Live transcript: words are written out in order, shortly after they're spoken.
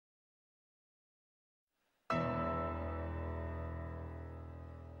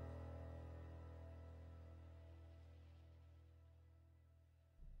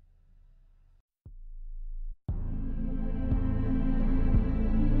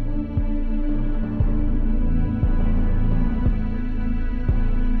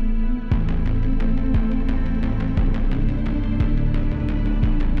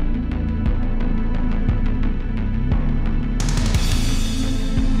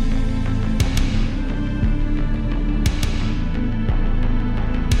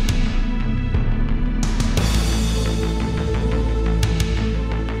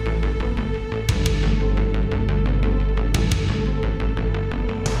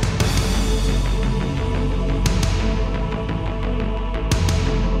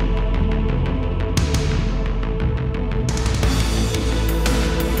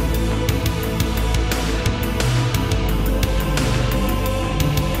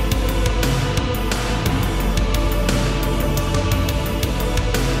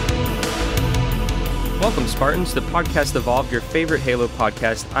Spartans. The podcast evolved, your favorite Halo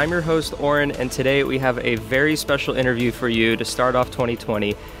podcast. I'm your host, Oren, and today we have a very special interview for you to start off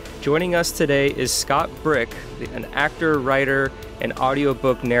 2020. Joining us today is Scott Brick, an actor, writer, and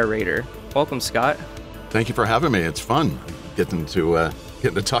audiobook narrator. Welcome, Scott. Thank you for having me. It's fun getting to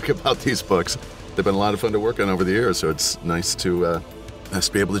talk about these books. They've been a lot of fun to work on over the years, so it's nice to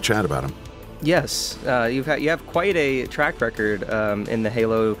be able to chat about them. Yes, you have quite a track record in the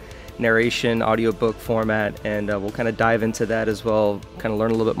Halo narration audiobook format, and we'll kind of dive into that as well, kind of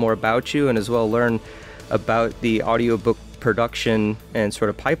learn a little bit more about you, and as well learn about the audiobook production and sort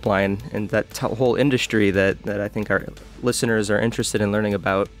of pipeline and that whole industry that I think our listeners are interested in learning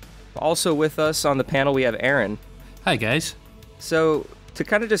about. Also with us on the panel, we have Aaron. Hi, guys. So to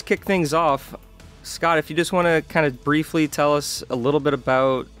kind of just kick things off, Scott, if you just want to kind of briefly tell us a little bit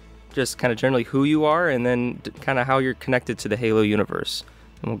about just kind of generally who you are and then kind of how you're connected to the Halo universe,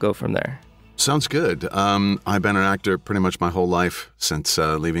 and we'll go from there. Sounds good. I've been an actor pretty much my whole life since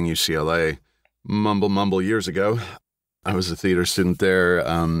leaving UCLA mumble years ago. I was a theater student there,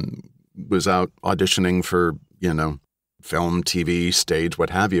 was out auditioning for, film, TV, stage, what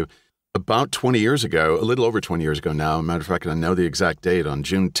have you. About 20 years ago, a little over 20 years ago now, matter of fact, I know the exact date, on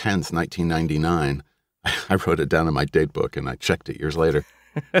June 10th, 1999, I wrote it down in my date book and I checked it years later.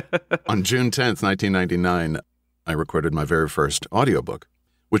 On June 10th, 1999, I recorded my very first audiobook,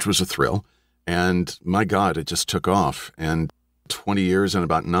 which was a thrill. And my God, it just took off. And 20 years and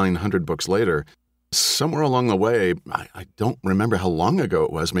about 900 books later, somewhere along the way, I don't remember how long ago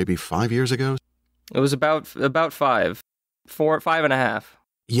it was, maybe 5 years ago. It was about 5.5.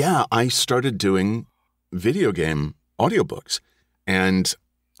 Yeah, I started doing video game audiobooks. And,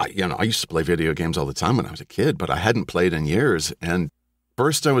 I used to play video games all the time when I was a kid, but I hadn't played in years. And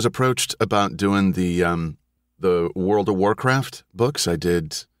first I was approached about doing the World of Warcraft books. I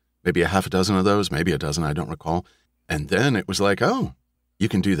did maybe a half a dozen of those, maybe a dozen, I don't recall. And then it was like, oh, you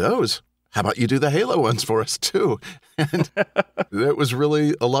can do those. How about you do the Halo ones for us too? And that was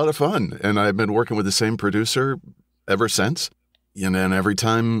really a lot of fun. And I've been working with the same producer ever since. And every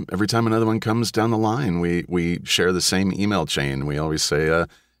time another one comes down the line, we share the same email chain. We always say,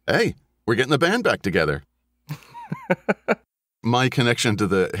 hey, we're getting the band back together. My connection to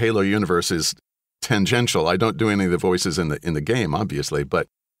the Halo universe is tangential. I don't do any of the voices in the game, obviously, but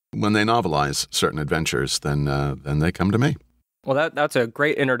when they novelize certain adventures, then they come to me. Well, that's a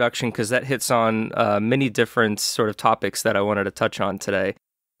great introduction because that hits on many different sort of topics that I wanted to touch on today.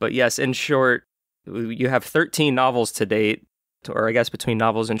 But yes, in short, you have 13 novels to date, or I guess between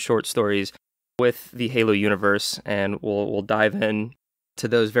novels and short stories with the Halo universe, and we'll dive in to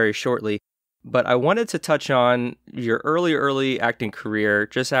those very shortly. But I wanted to touch on your early acting career.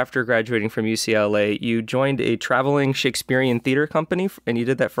 Just after graduating from UCLA, you joined a traveling Shakespearean theater company, and you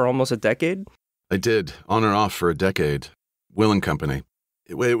did that for almost a decade? I did, on and off for a decade. Will & Company.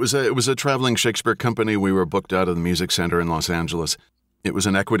 It was a traveling Shakespeare company. We were booked out of the Music Center in Los Angeles. It was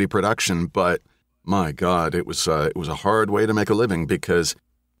an equity production, but my God, it was a hard way to make a living because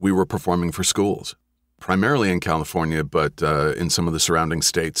we were performing for schools, primarily in California, but in some of the surrounding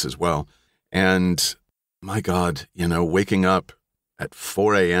states as well. And my God, waking up at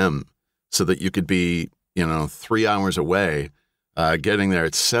 4 a.m. so that you could be, 3 hours away, getting there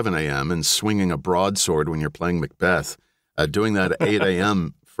at 7 a.m. and swinging a broadsword when you're playing Macbeth, doing that at 8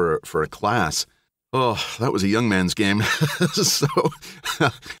 a.m. for a class. Oh, that was a young man's game.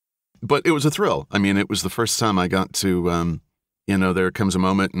 But it was a thrill. I mean, it was the first time I got to, there comes a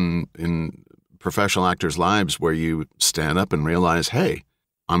moment in professional actors' lives where you stand up and realize, hey,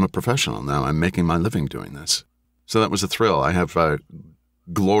 I'm a professional now. I'm making my living doing this. So that was a thrill. I have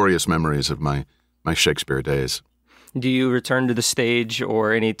glorious memories of my Shakespeare days. Do you return to the stage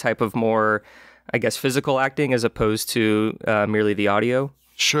or any type of more, I guess, physical acting as opposed to merely the audio?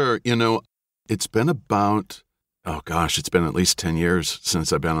 Sure. It's been it's been at least 10 years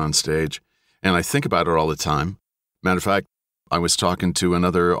since I've been on stage. And I think about it all the time. Matter of fact, I was talking to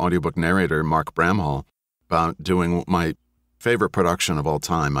another audiobook narrator, Mark Bramhall, about doing my favorite production of all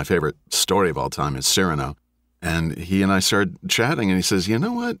time. My favorite story of all time is Cyrano. And he and I started chatting, and he says, you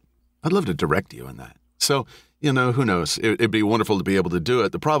know what? I'd love to direct you in that. So, who knows? It'd be wonderful to be able to do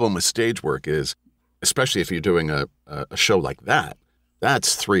it. The problem with stage work is, especially if you're doing a show like that,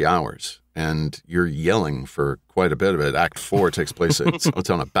 that's 3 hours. And you're yelling for quite a bit of it. Act 4 takes place,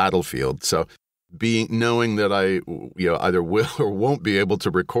 it's on a battlefield. So knowing that I either will or won't be able to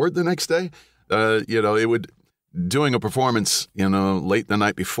record the next day, doing a performance, late the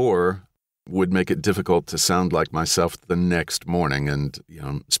night before would make it difficult to sound like myself the next morning. And,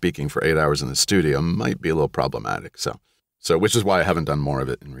 speaking for 8 hours in the studio might be a little problematic. So which is why I haven't done more of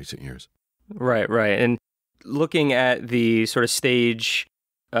it in recent years. Right. And looking at the sort of stage,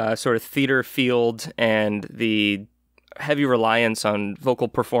 sort of theater field and the heavy reliance on vocal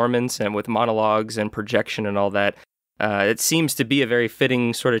performance and with monologues and projection and all that, it seems to be a very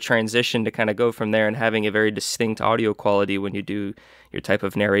fitting sort of transition to kind of go from there and having a very distinct audio quality when you do your type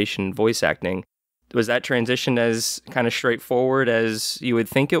of narration voice acting. Was that transition as kind of straightforward as you would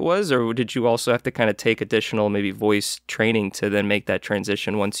think it was, or did you also have to kind of take additional maybe voice training to then make that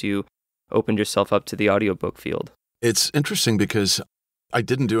transition once you opened yourself up to the audiobook field? It's interesting because I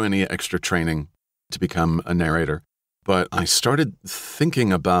didn't do any extra training to become a narrator, but I started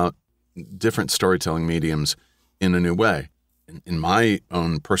thinking about different storytelling mediums in a new way. In my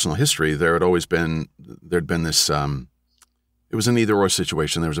own personal history, there'd been this, it was an either-or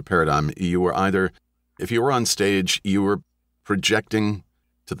situation. There was a paradigm. You were either, if you were on stage, you were projecting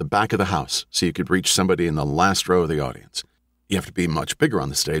to the back of the house so you could reach somebody in the last row of the audience. You have to be much bigger on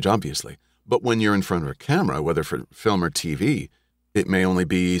the stage, obviously. But when you're in front of a camera, whether for film or TV, it may only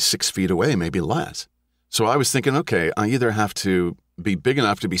be 6 feet away, maybe less. So I was thinking, okay, I either have to be big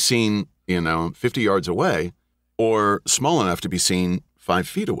enough to be seen, 50 yards away, or small enough to be seen 5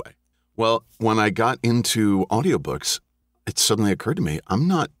 feet away. Well, when I got into audiobooks, it suddenly occurred to me,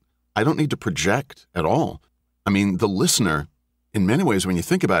 I don't need to project at all. I mean, the listener, in many ways, when you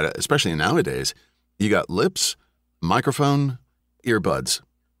think about it, especially nowadays, you got lips, microphone, earbuds,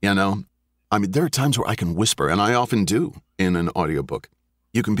 I mean, there are times where I can whisper, and I often do in an audiobook.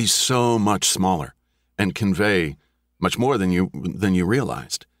 You can be so much smaller and convey much more than you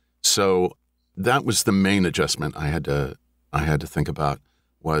realized. So that was the main adjustment I had to think about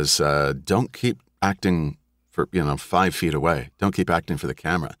was don't keep acting for 5 feet away. Don't keep acting for the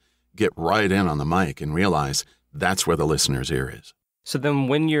camera. Get right in on the mic and realize that's where the listener's ear is. So then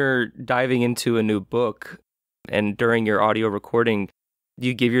when you're diving into a new book and during your audio recording, do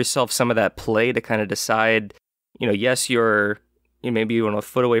you give yourself some of that play to kind of decide, yes, maybe you're a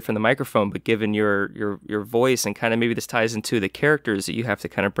foot away from the microphone, but given your voice and kind of maybe this ties into the characters that you have to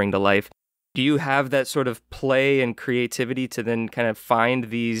kind of bring to life, do you have that sort of play and creativity to then kind of find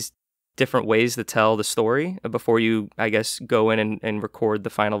these different ways to tell the story before you, I guess, go in and record the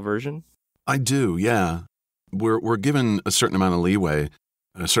final version? I do, yeah. We're given a certain amount of leeway,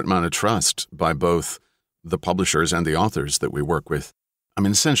 a certain amount of trust by both the publishers and the authors that we work with. I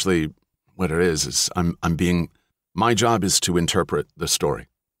mean, essentially, what it is my job is to interpret the story.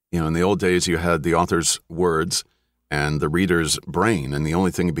 In the old days, you had the author's words and the reader's brain, and the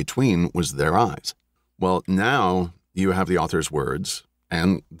only thing in between was their eyes. Well, now you have the author's words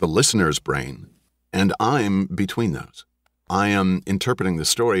and the listener's brain, and I'm between those. I am interpreting the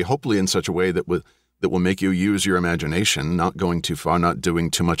story, hopefully in such a way that will make you use your imagination, not going too far, not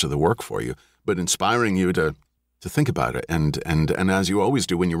doing too much of the work for you, but inspiring you to think about it. And as you always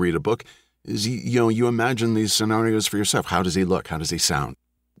do when you read a book, is you imagine these scenarios for yourself. How does he look? How does he sound?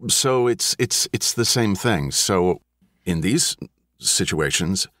 So it's the same thing. So in these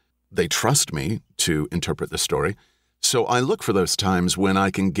situations, they trust me to interpret the story. So I look for those times when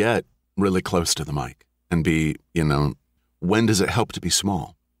I can get really close to the mic and be, when does it help to be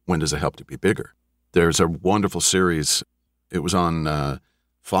small? When does it help to be bigger? There's a wonderful series. It was on,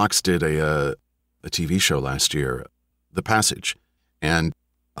 Fox did a TV show last year, The Passage, and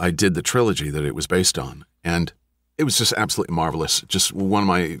I did the trilogy that it was based on. And it was just absolutely marvelous. Just one of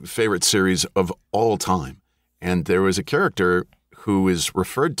my favorite series of all time. And there was a character who is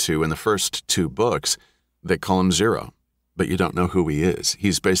referred to in the first 2 books. They call him Zero, but you don't know who he is.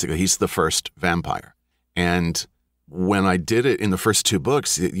 He's the first vampire. And when I did it in the first 2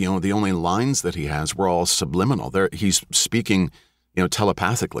 books, the only lines that he has were all subliminal. He's speaking,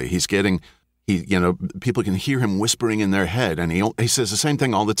 telepathically. People can hear him whispering in their head, and he says the same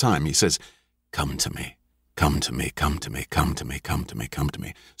thing all the time. He says, "Come to me, come to me, come to me, come to me, come to me, come to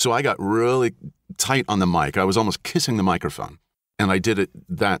me." So I got really tight on the mic. I was almost kissing the microphone, and I did it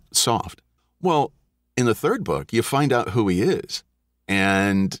that soft. Well, in the 3rd book, you find out who he is.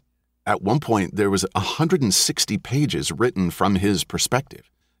 And at one point, there was 160 pages written from his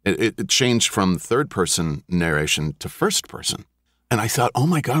perspective. It changed from 3rd-person narration to 1st-person. And I thought, oh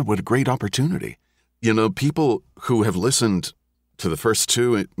my God, what a great opportunity. People who have listened to the first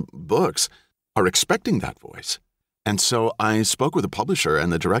 2 books are expecting that voice. And so I spoke with the publisher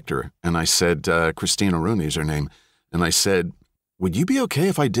and the director, and I said, Christina Rooney is her name, and I said, would you be okay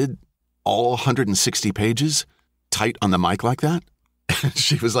if I did all 160 pages tight on the mic like that? And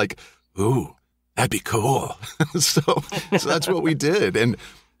she was like, ooh, that'd be cool. So that's what we did. And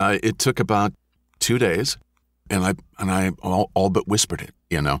it took about 2 days, and I all but whispered it,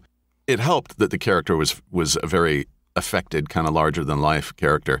 It helped that the character was a very affected, kind of larger-than-life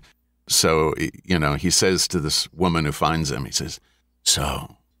character. So, he says to this woman who finds him, he says,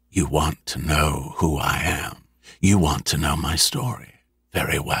 "So, you want to know who I am? You want to know my story?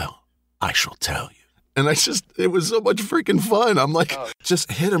 Very well, I shall tell you." And it was so much freaking fun. I'm like,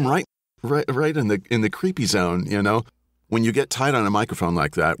 just hit him right in the creepy zone, When you get tight on a microphone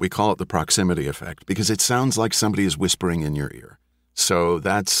like that, we call it the proximity effect because it sounds like somebody is whispering in your ear. So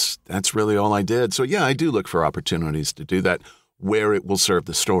that's really all I did. So yeah, I do look for opportunities to do that where it will serve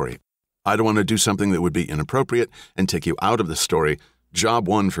the story. I don't want to do something that would be inappropriate and take you out of the story. Job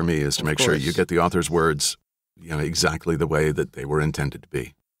one for me is to make sure you get the author's words, exactly the way that they were intended to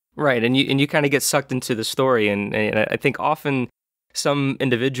be. Right, and you kind of get sucked into the story, and I think often some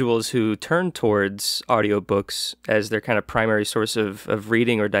individuals who turn towards audiobooks as their kind of primary source of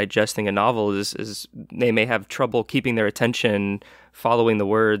reading or digesting a novel is they may have trouble keeping their attention, following the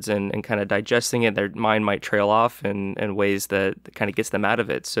words and kind of digesting it. Their mind might trail off in ways that kind of gets them out of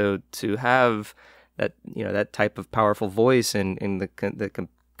it. So to have that, that type of powerful voice and the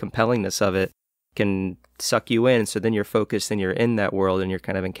compellingness of it can suck you in. So then you're focused and you're in that world and you're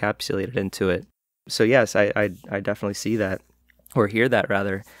kind of encapsulated into it. So yes, I definitely see that, or hear that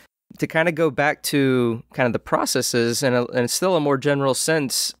rather. To kind of go back to kind of the processes and still a more general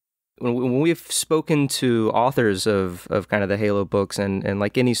sense, when we've spoken to authors of kind of the Halo books and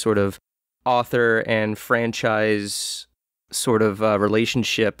like any sort of author and franchise sort of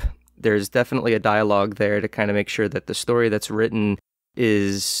relationship, there's definitely a dialogue there to kind of make sure that the story that's written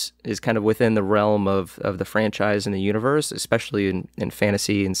is kind of within the realm of the franchise and the universe, especially in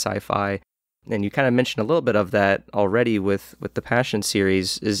fantasy and sci-fi. And you kind of mentioned a little bit of that already with the Passion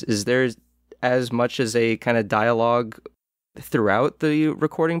series. Is there as much as a kind of dialogue throughout the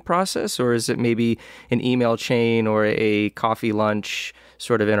recording process, or is it maybe an email chain or a coffee lunch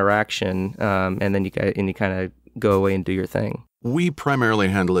sort of interaction, and then you kind of go away and do your thing? We primarily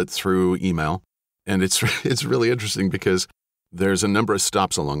handle it through email, and it's really interesting because there's a number of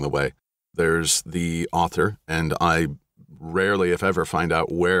stops along the way. There's the author, and I rarely, if ever, find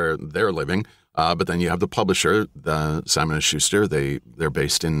out where they're living. But then you have the publisher, the Simon & Schuster. They're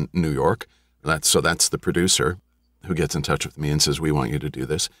based in New York. That's the producer who gets in touch with me and says, "We want you to do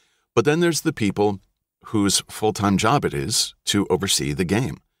this." But then there's the people whose full-time job it is to oversee the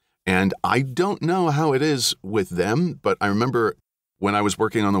game. And I don't know how it is with them, but I remember when I was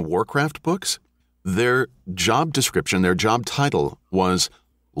working on the Warcraft books, their job description, their job title was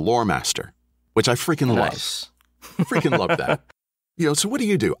Lore Master, which I freaking love. Freaking love that. So what do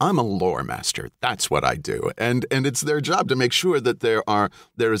you do? I'm a lore master. That's what I do. And it's their job to make sure that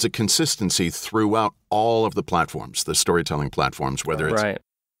there is a consistency throughout all of the platforms, the storytelling platforms, whether it's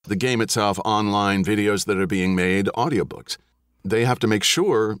the game itself, online, videos that are being made, audiobooks. They have to make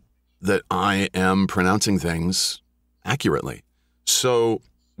sure that I am pronouncing things accurately. So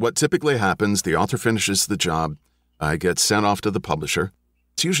what typically happens, the author finishes the job, gets sent off to the publisher.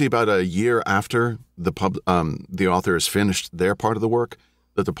 It's usually about a year after the author has finished their part of the work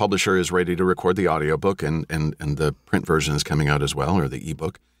that the publisher is ready to record the audiobook and the print version is coming out as well, or the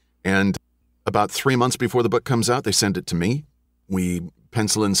ebook. And about 3 months before the book comes out, they send it to me. We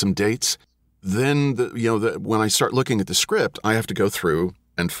pencil in some dates. Then, when I start looking at the script, I have to go through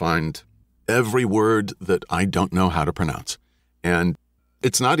and find every word that I don't know how to pronounce. And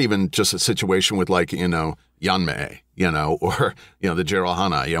it's not even just a situation with Yanmei, or, the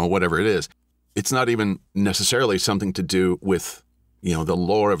Jerohana, whatever it is. It's not even necessarily something to do with, the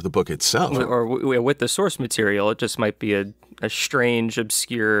lore of the book itself. Or with the source material. It just might be a strange,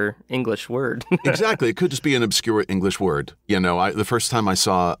 obscure English word. Exactly. It could just be an obscure English word. The first time I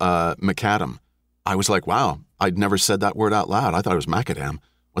saw macadam, I was like, wow, I'd never said that word out loud. I thought it was macadam.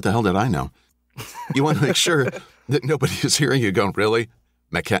 What the hell did I know? You want to make sure that nobody is hearing you going, really?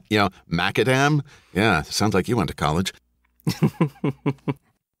 Macadam? Yeah, sounds like you went to college.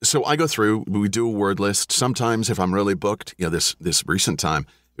 So I go through, we do a word list. Sometimes if I'm really booked, this recent time,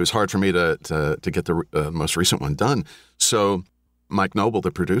 it was hard for me to get the most recent one done. So Mike Noble,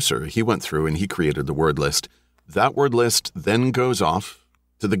 the producer, he went through and he created the word list. That word list then goes off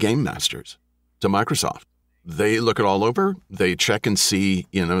to the game masters, to Microsoft. They look it all over. They check and see,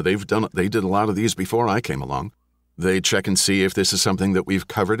 they did a lot of these before I came along. They check and see if this is something that we've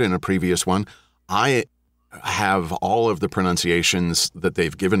covered in a previous one. I have all of the pronunciations that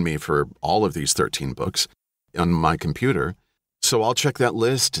they've given me for all of these 13 books on my computer. So I'll check that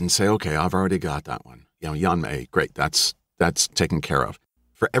list and say, okay, I've already got that one. Yanmei, great, that's taken care of.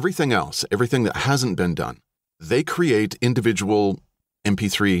 For everything else, everything that hasn't been done, they create individual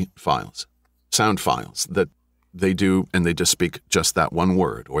MP3 files, sound files that they do, and they just speak just that one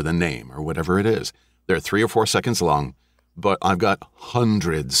word or the name or whatever it is. They're 3 or 4 seconds long. but I've got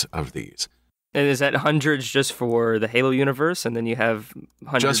hundreds of these. And is that hundreds just for the Halo universe, and then you have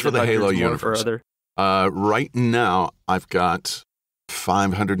hundreds just for the hundreds Halo more universe? For other? Right now, I've got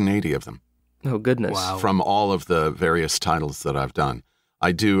 580 of them. Oh, goodness. Wow. From all of the various titles that I've done.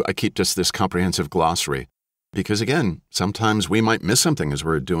 I keep just this comprehensive glossary because, again, sometimes we might miss something as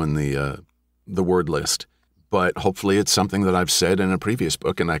we're doing the word list, but hopefully it's something that I've said in a previous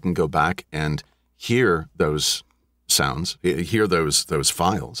book and I can go back and hear those sounds, hear those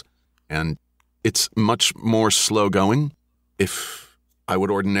files. And it's much more slow going. If I would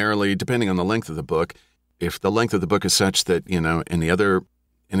ordinarily, depending on the length of the book, if the length of the book is such that, any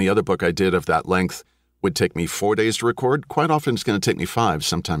other book I did of that length would take me 4 days to record, quite often it's going to take me 5,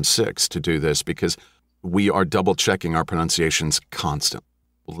 sometimes 6 to do this because we are double checking our pronunciations constantly.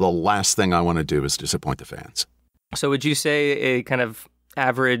 The last thing I want to do is disappoint the fans. So would you say a kind of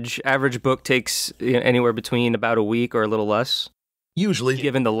average book takes anywhere between about a week or a little less? Usually.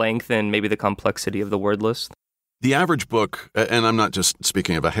 Given the length and maybe the complexity of the word list? The average book, and I'm not just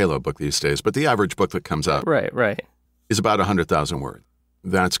speaking of a Halo book these days, but the average book that comes out right, is about 100,000 words.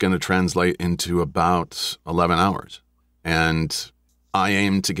 That's going to translate into about 11 hours. And I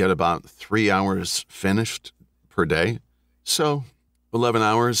aim to get about 3 hours finished per day. So 11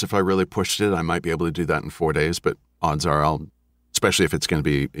 hours, if I really pushed it, I might be able to do that in 4 days. But odds are especially if it's going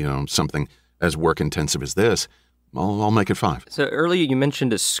to be, something as work intensive as this, I'll make it 5. So earlier you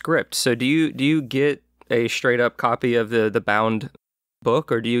mentioned a script. So do you get a straight up copy of the bound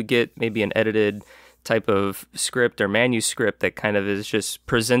book, or do you get maybe an edited type of script or manuscript that kind of is just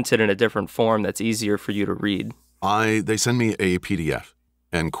presented in a different form that's easier for you to read? They send me a PDF,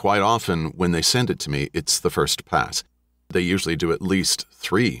 and quite often when they send it to me, it's the first pass. They usually do at least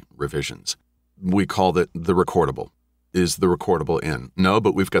 3 revisions. We call it the recordable. Is the recordable in? No,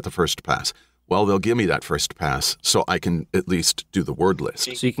 but we've got the first pass. Well, they'll give me that first pass so I can at least do the word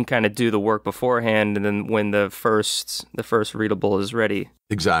list. So you can kind of do the work beforehand, and then when the first readable is ready.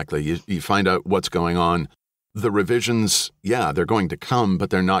 Exactly. You find out what's going on. The revisions, they're going to come, but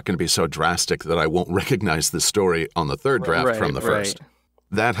they're not going to be so drastic that I won't recognize the story on the third draft from the first.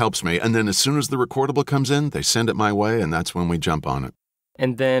 That helps me. And then as soon as the recordable comes in, they send it my way, and that's when we jump on it.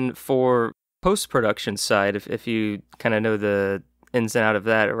 And then for post-production side, if you kind of know the ins and out of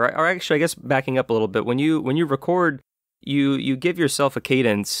that, or actually, I guess backing up a little bit, when you record, you give yourself a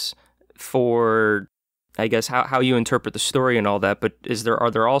cadence for, I guess, how you interpret the story and all that. But are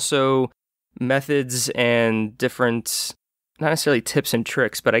there also methods and different, not necessarily tips and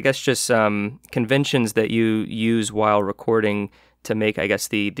tricks, but I guess just conventions that you use while recording to make, I guess,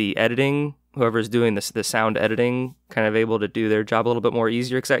 the editing, whoever's doing the sound editing, kind of able to do their job a little bit more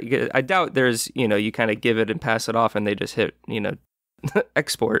easier? Because I doubt there's, you kind of give it and pass it off and they just hit,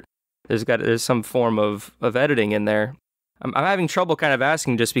 export. There's some form of editing in there. I'm having trouble kind of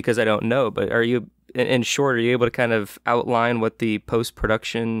asking just because I don't know, but in short, are you able to kind of outline what the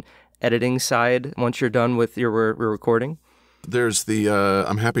post-production editing side, once you're done with your recording? There's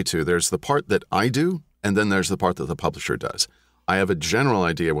I'm happy to. There's the part that I do, and then there's the part that the publisher does. I have a general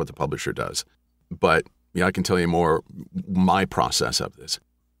idea what the publisher does, but I can tell you more my process of this.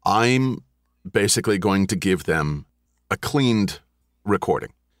 I'm basically going to give them a cleaned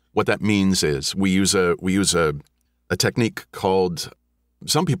recording. What that means is we use a technique called,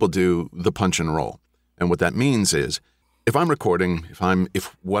 some people do the punch and roll. And what that means is if I'm recording,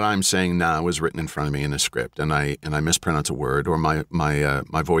 if what I'm saying now is written in front of me in a script and I mispronounce a word, or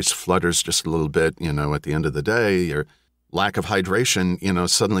my voice flutters just a little bit, at the end of the day, or lack of hydration,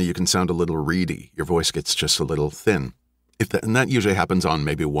 suddenly you can sound a little reedy. Your voice gets just a little thin. And that usually happens on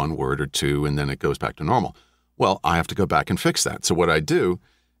maybe 1 word or 2, and then it goes back to normal. Well, I have to go back and fix that. So what I do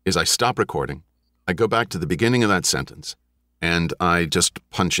is I stop recording. I go back to the beginning of that sentence, and I just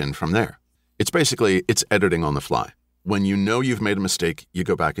punch in from there. It's editing on the fly. When you know you've made a mistake, you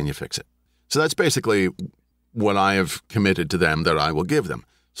go back and you fix it. So that's basically what I have committed to them that I will give them.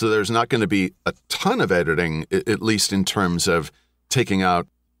 So there's not going to be a ton of editing, at least in terms of taking out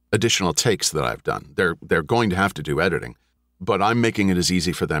additional takes that I've done. They're going to have to do editing, but I'm making it as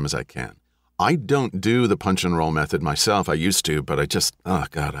easy for them as I can. I don't do the punch and roll method myself. I used to, but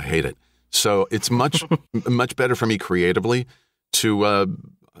I hate it. So it's much better for me creatively to,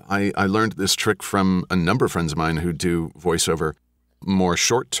 I learned this trick from a number of friends of mine who do voiceover, more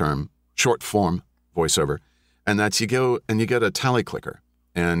short form voiceover. And that's you go and you get a tally clicker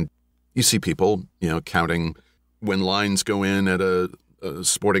and you see people, counting when lines go in at a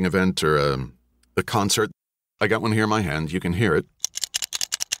sporting event or a concert. I got one here in my hand. You can hear it.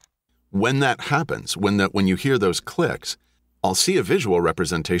 When that happens, when you hear those clicks, I'll see a visual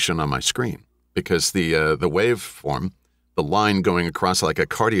representation on my screen because the waveform the line going across like a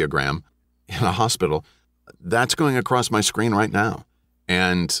cardiogram in a hospital, that's going across my screen right now.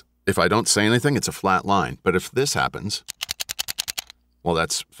 And if I don't say anything, it's a flat line. But if this happens, well,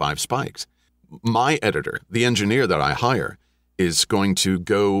 that's 5 spikes. My editor, the engineer that I hire, is going to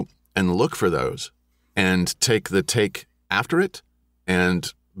go and look for those and take the take after it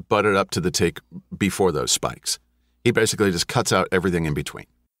and butt it up to the take before those spikes. He basically just cuts out everything in between.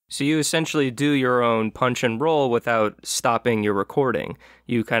 So you essentially do your own punch and roll without stopping your recording.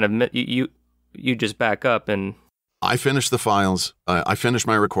 You kind of you just back up and... I finish the files. I finish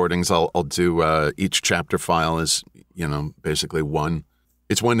my recordings. I'll do each chapter file is, basically one.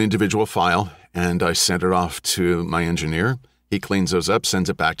 It's one individual file, and I send it off to my engineer. He cleans those up, sends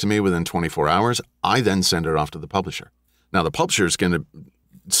it back to me within 24 hours. I then send it off to the publisher. Now, the publisher is going to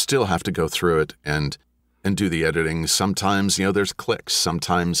still have to go through it and do the editing. Sometimes, there's clicks.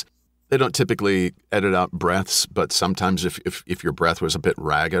 Sometimes they don't typically edit out breaths, but sometimes if your breath was a bit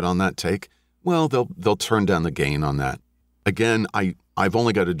ragged on that take, well, they'll turn down the gain on that. Again, I've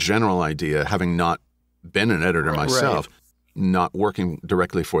only got a general idea, having not been an editor myself, not working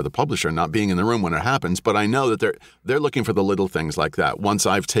directly for the publisher, not being in the room when it happens, but I know that they're looking for the little things like that. Once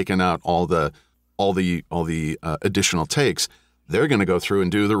I've taken out all the additional takes, they're going to go through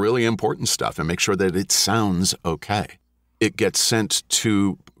and do the really important stuff and make sure that it sounds okay. It gets sent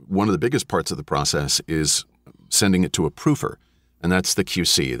to, one of the biggest parts of the process is sending it to a proofer, and that's the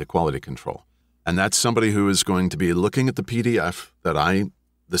QC, the quality control. And that's somebody who is going to be looking at the PDF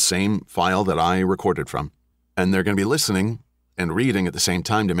the same file that I recorded from, and they're going to be listening and reading at the same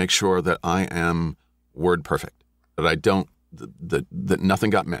time to make sure that I am word perfect, that nothing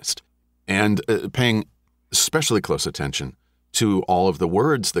got missed, and paying especially close attention to all of the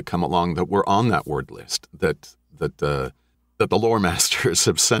words that come along that were on that word list that the lore masters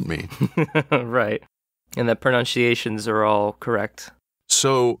have sent me. Right. And the pronunciations are all correct.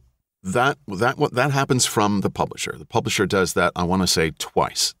 So that happens from the publisher. The publisher does that, I want to say,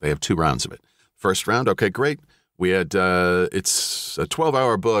 twice. They have 2 rounds of it. First round, okay, great. We had, it's a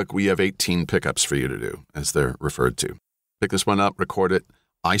 12-hour book. We have 18 pickups for you to do, as they're referred to. Pick this one up, record it.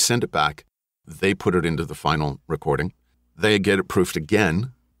 I send it back. They put it into the final recording. They get it proofed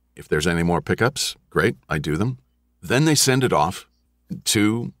again. If there's any more pickups, great, I do them. Then they send it off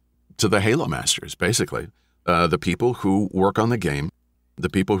to the Halo masters, basically. The people who work on the game, the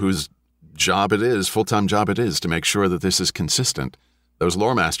people whose full-time job it is to make sure that this is consistent. Those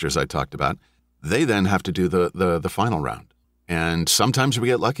lore masters I talked about, they then have to do the final round. And sometimes we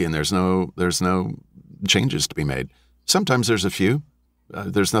get lucky and there's no changes to be made. Sometimes there's a few.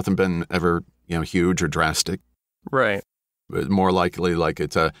 There's nothing been ever, huge or drastic. Right. More likely, like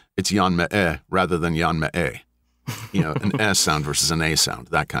it's yan me rather than yan me an S sound versus an A sound,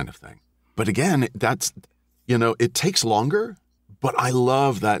 that kind of thing. But again, that's, it takes longer, but I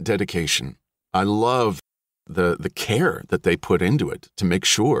love that dedication. I love the care that they put into it to make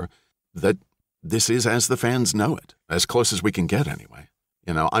sure that this is as the fans know it, as close as we can get anyway.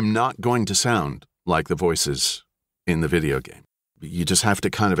 I'm not going to sound like the voices in the video game. You just have to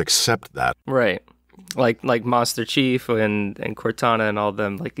kind of accept that. Right. Like Master Chief and Cortana and all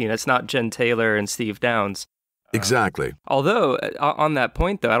them. It's not Jen Taylor and Steve Downs. Exactly. Although on that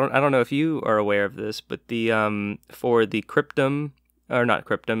point though, I don't know if you are aware of this, but the for the Cryptum, or not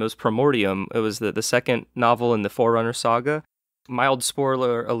Cryptum, it was Primordium. It was the second novel in the Forerunner saga. Mild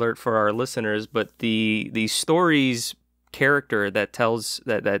spoiler alert for our listeners, but the story's character that tells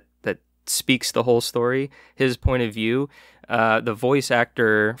that speaks the whole story, his point of view, the voice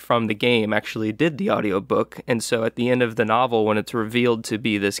actor from the game actually did the audiobook. And so at the end of the novel, when it's revealed to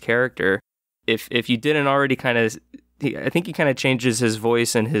be this character, if you didn't already I think he kind of changes his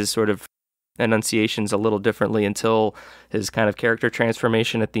voice and his sort of enunciations a little differently until his kind of character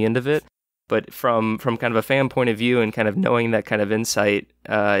transformation at the end of it. But from kind of a fan point of view and kind of knowing that kind of insight,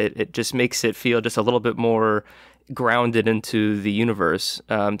 it just makes it feel just a little bit more grounded into the universe,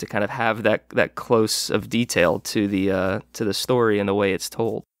 to kind of have that close of detail to the story and the way it's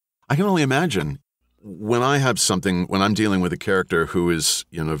told. I can only imagine when I'm dealing with a character who is,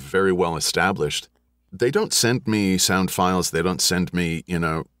 very well established, they don't send me sound files. They don't send me,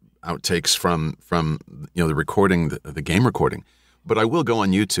 outtakes from the recording, the game recording. But I will go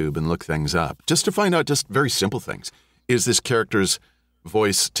on YouTube and look things up just to find out just very simple things. Is this character's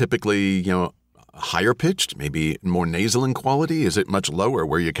voice typically, higher pitched, maybe more nasal in quality? Is it much lower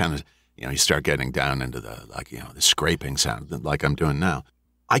where you kind of, you start getting down into the scraping sound like I'm doing now?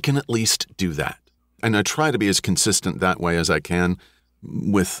 I can at least do that. And I try to be as consistent that way as I can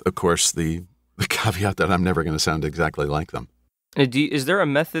with, of course, the caveat that I'm never going to sound exactly like them. Is there a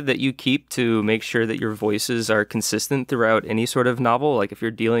method that you keep to make sure that your voices are consistent throughout any sort of novel? Like if you're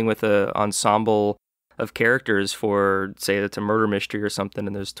dealing with a ensemble of characters for, say, it's a murder mystery or something,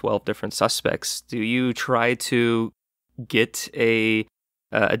 and there's 12 different suspects, do you try to get a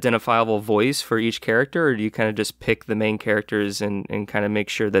identifiable voice for each character, or do you kind of just pick the main characters and kind of make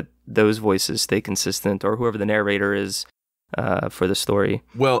sure that those voices stay consistent, or whoever the narrator is for the story?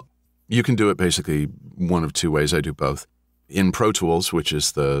 Well, you can do it basically one of two ways. I do both. In Pro Tools, which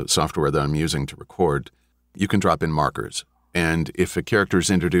is the software that I'm using to record, you can drop in markers. And if a character is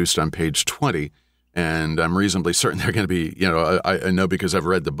introduced on page 20, and I'm reasonably certain they're going to be, I know because I've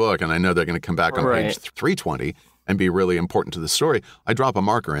read the book, and I know they're going to come back on page 320 and be really important to the story, I drop a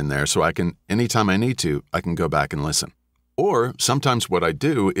marker in there so I can, anytime I need to, I can go back and listen. Or sometimes what I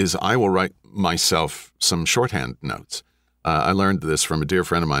do is I will write myself some shorthand notes. I learned this from a dear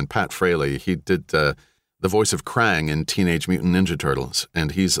friend of mine, Pat Fraley. He did the voice of Krang in Teenage Mutant Ninja Turtles,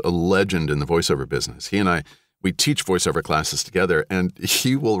 and he's a legend in the voiceover business. He and I, we teach voiceover classes together, and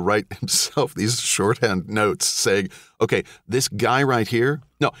he will write himself these shorthand notes saying, okay, this guy right here,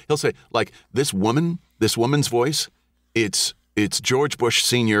 no, he'll say, like, this woman's voice, it's George Bush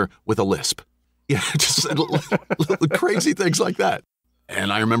Sr. with a lisp. Yeah, just little crazy things like that.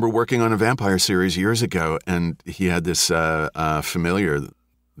 And I remember working on a vampire series years ago, and he had this familiar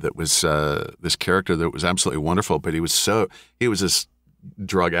that was this character that was absolutely wonderful, but he was this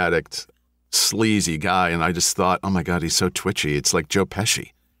drug addict, sleazy guy, and I just thought, oh my God, he's so twitchy. It's like Joe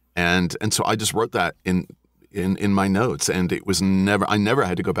Pesci. And so I just wrote that in my notes, and I never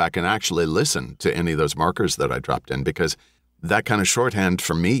had to go back and actually listen to any of those markers that I dropped in, because that kind of shorthand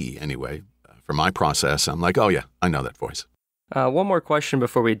for me anyway, for my process, I'm like, oh yeah, I know that voice. One more question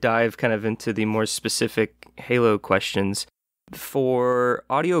before we dive kind of into the more specific Halo questions. For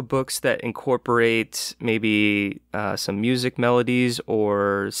audiobooks that incorporate maybe some music melodies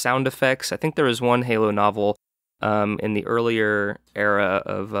or sound effects, I think there was one Halo novel in the earlier era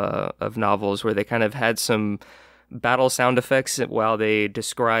of novels where they kind of had some battle sound effects while they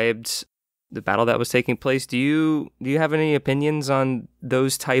described the battle that was taking place. Do you have any opinions on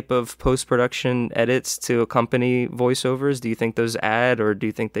those type of post-production edits to accompany voiceovers? Do you think those add, or do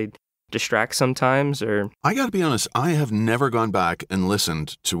you think they distract sometimes? Or I got to be honest, I have never gone back and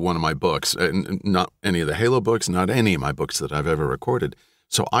listened to one of my books, not any of the Halo books, not any of my books that I've ever recorded.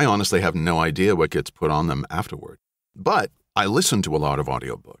 So I honestly have no idea what gets put on them afterward. But I listen to a lot of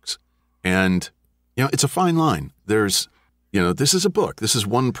audiobooks, and it's a fine line. There's this is a book. This is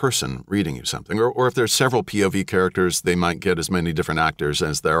one person reading you something. Or if there's several POV characters, they might get as many different actors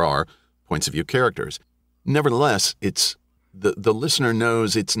as there are points of view characters. Nevertheless, it's the listener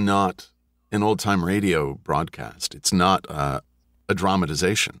knows it's not an old-time radio broadcast. It's not a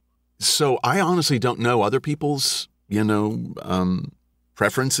dramatization. So I honestly don't know other people's,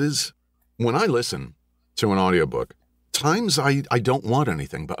 preferences. When I listen to an audiobook, times I don't want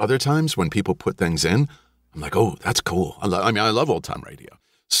anything, but other times when people put things in, I'm like, oh, that's cool. I love old-time radio.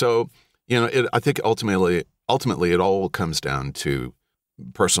 So, I think ultimately it all comes down to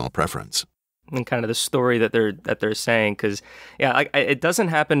personal preference. And kind of the story that they're saying, because it doesn't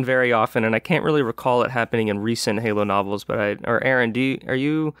happen very often, and I can't really recall it happening in recent Halo novels. But Aaron, do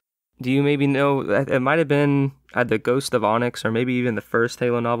you maybe know? It might have been The Ghost of Onyx, or maybe even the first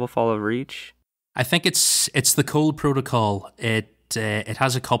Halo novel, Fall of Reach. I think it's the Cold Protocol. It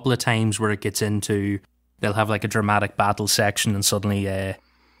has a couple of times where it gets into, they'll have like a dramatic battle section, and suddenly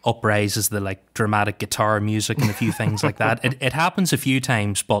uprises the like dramatic guitar music and a few things like that. It happens a few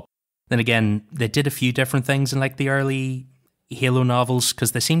times, but then again, they did a few different things in like the early Halo novels,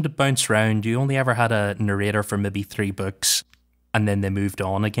 because they seemed to bounce around. You only ever had a narrator for maybe 3 books, and then they moved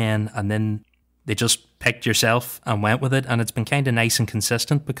on again, and then they just picked yourself and went with it. And it's been kind of nice and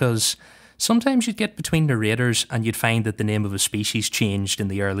consistent, because sometimes you'd get between narrators and you'd find that the name of a species changed in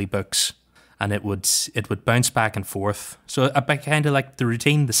the early books, and it would bounce back and forth. So I kind of like the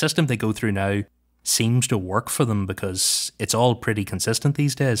routine, the system they go through now seems to work for them, because it's all pretty consistent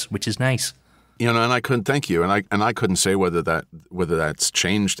these days, which is nice. And I couldn't thank you, and I couldn't say whether that's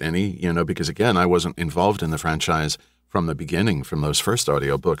changed any, because again, I wasn't involved in the franchise from the beginning, from those first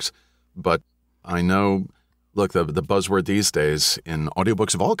audiobooks. But I know, look, the buzzword these days in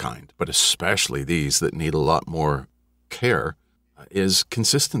audiobooks of all kind, but especially these that need a lot more care, is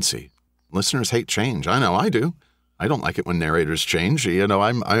consistency. Listeners hate change. I know I do. I don't like it when narrators change.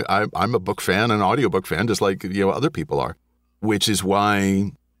 I'm a book fan, an audiobook fan, just like other people are, which is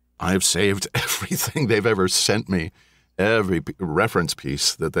why I've saved everything they've ever sent me, every reference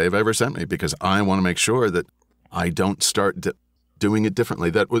piece that they've ever sent me, because I want to make sure that I don't start doing it differently.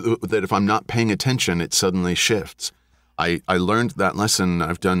 That if I'm not paying attention, it suddenly shifts. I learned that lesson.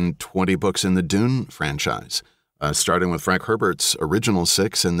 I've done 20 books in the Dune franchise, starting with Frank Herbert's original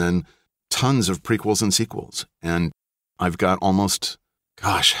 6 and then tons of prequels and sequels. And I've got almost,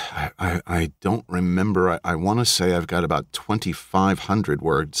 gosh, I don't remember. I want to say I've got about 2,500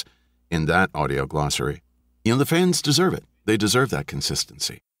 words in that audio glossary. You know, the fans deserve it. They deserve that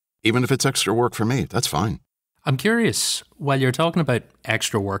consistency. Even if it's extra work for me, that's fine. I'm curious, while you're talking about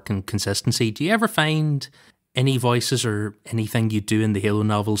extra work and consistency, do you ever find any voices or anything you do in the Halo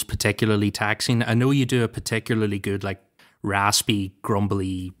novels particularly taxing? I know you do a particularly good, like, raspy,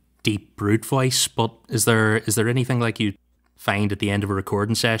 grumbly, deep brute voice, but is there anything like you find at the end of a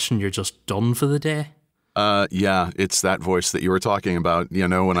recording session you're just done for the day? Yeah, it's that voice that you were talking about. You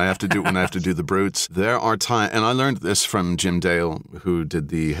know, when I have to do the brutes, there are times, and I learned this from Jim Dale, who did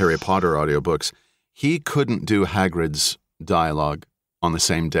the Harry Potter audiobooks. He couldn't do Hagrid's dialogue on the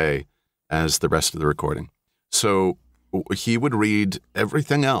same day as the rest of the recording. So he would read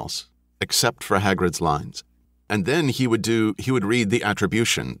everything else except for Hagrid's lines. And then he would read the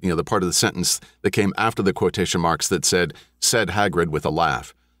attribution, you know, the part of the sentence that came after the quotation marks that said Hagrid with a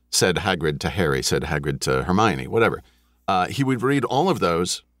laugh, said Hagrid to Harry, said Hagrid to Hermione, whatever. He would read all of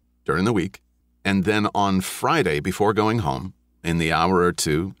those during the week. And then on Friday, before going home, in the hour or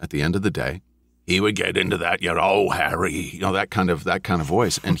two at the end of the day, he would get into that, you know, Harry, you know, that kind of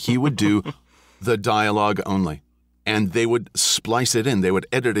voice. And he would do the dialogue only. And they would splice it in. They would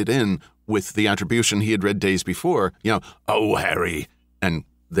edit it in with the attribution he had read days before, you know, oh, Harry. And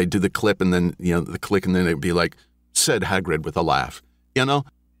they'd do the clip and then, you know, the click, and then it'd be like, said Hagrid with a laugh, you know?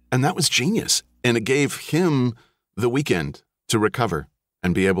 And that was genius. And it gave him the weekend to recover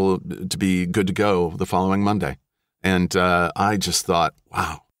and be able to be good to go the following Monday. And I just thought,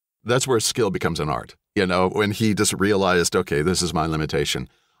 wow, that's where skill becomes an art. You know, when he just realized, okay, this is my limitation.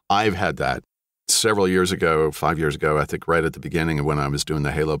 I've had that several years ago, 5 years ago, I think right at the beginning of when I was doing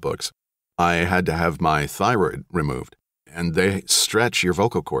the Halo books. I had to have my thyroid removed, and they stretch your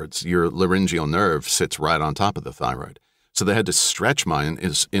vocal cords. Your laryngeal nerve sits right on top of the thyroid. So they had to stretch mine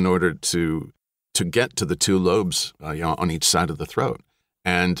in order to get to the two lobes you know, on each side of the throat.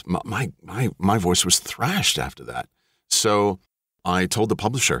 And my voice was thrashed after that. So I told the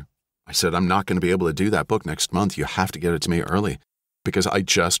publisher, I said, I'm not going to be able to do that book next month. You have to get it to me early because I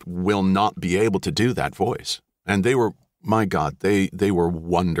just will not be able to do that voice. And they were, my God, they were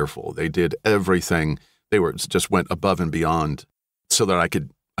wonderful. They did everything. They just went above and beyond so that I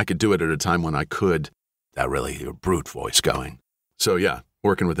could do it at a time when I could. That really brute voice going. So yeah,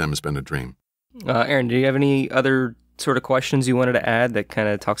 working with them has been a dream. Aaron, do you have any other sort of questions you wanted to add that kind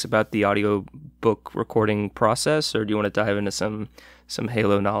of talks about the audiobook recording process, or do you want to dive into some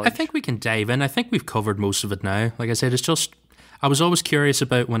Halo knowledge? I think we can dive in. I think we've covered most of it now. Like I said, it's just, I was always curious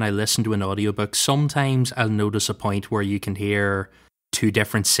about when I listen to an audiobook, sometimes I'll notice a point where you can hear two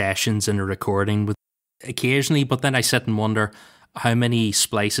different sessions in a recording with occasionally, but then I sit and wonder, how many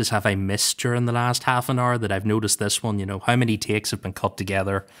splices have I missed during the last half an hour that I've noticed this one? You know, how many takes have been cut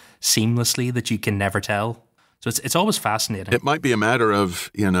together seamlessly that you can never tell? So it's always fascinating. It might be a matter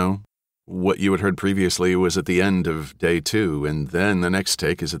of, you know, what you had heard previously was at the end of day 2, and then the next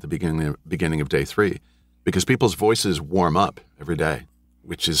take is at the beginning of day 3, because people's voices warm up every day,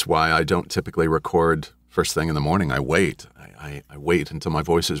 which is why I don't typically record first thing in the morning. I wait. I wait until my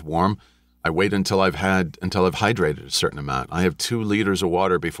voice is warm. I wait until I've hydrated a certain amount. I have 2 liters of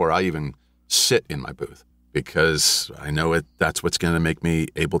water before I even sit in my booth because I know that's what's going to make me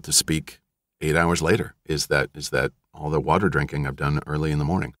able to speak 8 hours later is that all the water drinking I've done early in the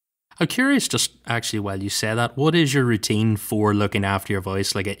morning. I'm curious, just actually while you say that, what is your routine for looking after your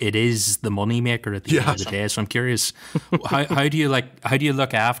voice? Like it is the moneymaker at the end of the day. So I'm curious, how do you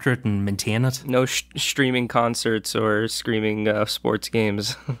look after it and maintain it? No streaming concerts or screaming sports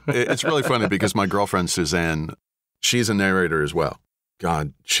games. It's really funny because my girlfriend Suzanne, she's a narrator as well.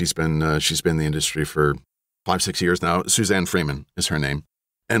 God, she's been in the industry for 5-6 years now. Suzanne Freeman is her name,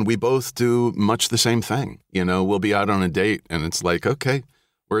 and we both do much the same thing. You know, we'll be out on a date, and it's like, okay,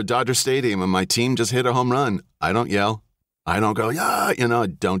 we're at Dodger Stadium and my team just hit a home run. I don't yell. I don't go, yeah, you know, I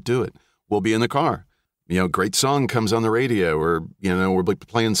don't do it. We'll be in the car. You know, great song comes on the radio or, you know, we're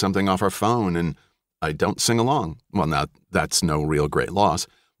playing something off our phone and I don't sing along. Well, now that's no real great loss,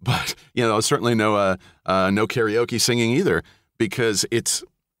 but, you know, certainly no karaoke singing either because it's,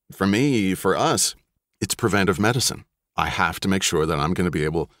 for us, it's preventive medicine. I have to make sure that I'm going to be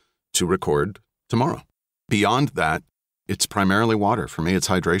able to record tomorrow. Beyond that, it's primarily water. For me, it's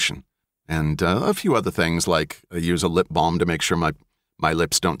hydration. And a few other things like I use a lip balm to make sure my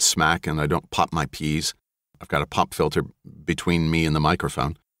lips don't smack and I don't pop my peas. I've got a pop filter between me and the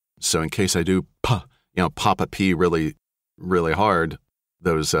microphone. So in case I do pop a pea really really hard,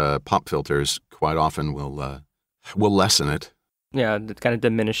 those pop filters quite often will lessen it. Yeah, to kind of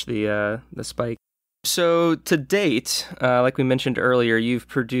diminish the spike. So to date, like we mentioned earlier, you've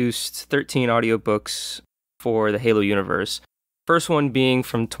produced 13 audiobooks for the Halo universe. First one being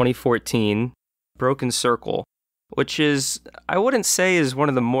from 2014, Broken Circle, which is, I wouldn't say is one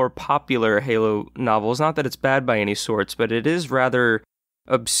of the more popular Halo novels. Not that it's bad by any sorts, but it is rather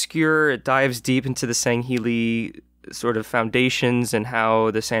obscure. It dives deep into the Sangheili sort of foundations and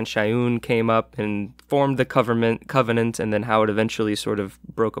how the Sanshayun came up and formed the covenant, and then how it eventually sort of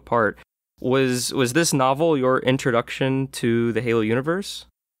broke apart. Was this novel your introduction to the Halo universe?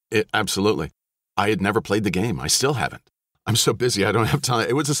 Absolutely. I had never played the game. I still haven't. I'm so busy, I don't have time.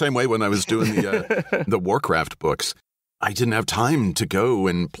 It was the same way when I was doing the Warcraft books. I didn't have time to go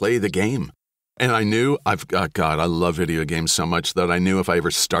and play the game. And I knew, God, I love video games so much that I knew if I ever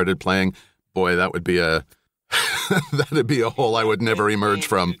started playing, boy, that would be that'd be a hole I would never emerge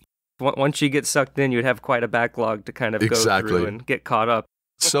from. Once you get sucked in, you'd have quite a backlog to kind of go through and get caught up.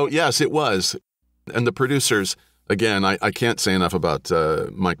 So, yes, it was. And the producers, again, I can't say enough about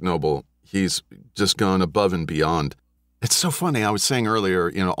Mike Noble. He's just gone above and beyond. It's so funny. I was saying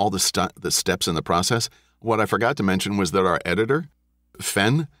earlier, all the steps in the process. What I forgot to mention was that our editor,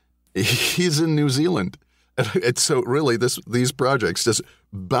 Fen, he's in New Zealand. It's so really these projects just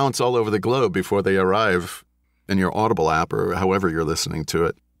bounce all over the globe before they arrive in your Audible app or however you're listening to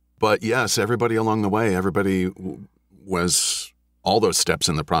it. But yes, everybody along the way, everybody was, all those steps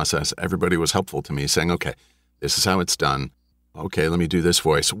in the process, everybody was helpful to me, saying, okay, this is how it's done. Okay, let me do this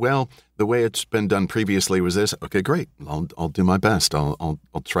voice. Well, the way it's been done previously was this. Okay, great. I'll do my best. I'll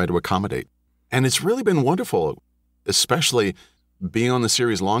try to accommodate. And it's really been wonderful, especially being on the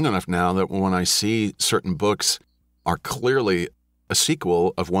series long enough now that when I see certain books are clearly a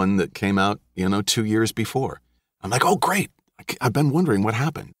sequel of one that came out, 2 years before. I'm like, oh, great. I've been wondering what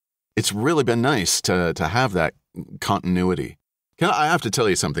happened. It's really been nice to have that continuity. I have to tell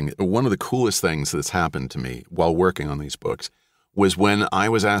you something. One of the coolest things that's happened to me while working on these books was when I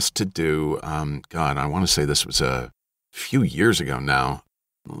was asked to do, I want to say this was a few years ago now.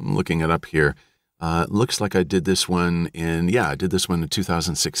 I'm looking it up here. It looks like I did this one in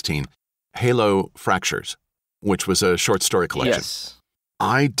 2016. Halo Fractures, which was a short story collection. Yes.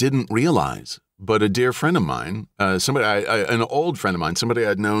 I didn't realize, but a dear friend of mine, an old friend of mine, somebody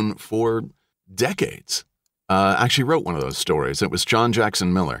I'd known for decades, actually wrote one of those stories. It was John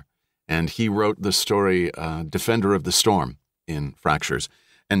Jackson Miller, and he wrote the story Defender of the Storm in Fractures.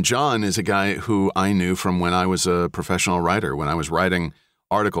 And John is a guy who I knew from when I was a professional writer, when I was writing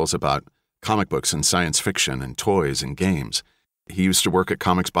articles about comic books and science fiction and toys and games. He used to work at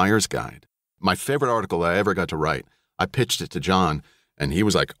Comics Buyer's Guide. My favorite article I ever got to write, I pitched it to John, and he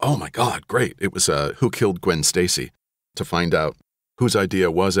was like, oh my God, great. It was Who Killed Gwen Stacy, to find out whose idea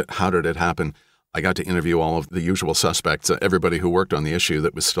was it, how did it happen. I got to interview all of the usual suspects, everybody who worked on the issue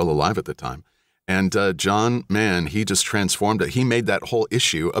that was still alive at the time. And John, man, he just transformed it. He made that whole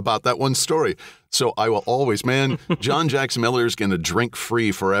issue about that one story. So I will always, John Jackson Miller's going to drink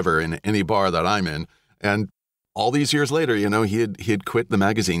free forever in any bar that I'm in. And all these years later, he had quit the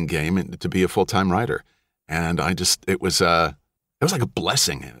magazine game to be a full-time writer. And it was like a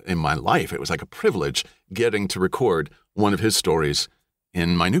blessing in my life. It was like a privilege getting to record one of his stories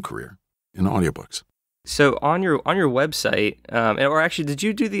in my new career in audiobooks. So on your website, or actually, did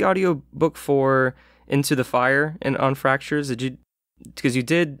you do the audiobook for Into the Fire and on Fractures? Because you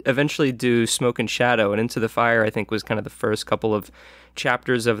did eventually do Smoke and Shadow, and Into the Fire, I think, was kind of the first couple of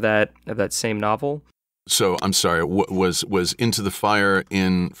chapters of that same novel. So I'm sorry, was Into the Fire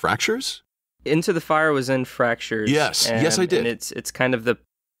in Fractures? Into the Fire was in Fractures. Yes, I did. And it's kind of the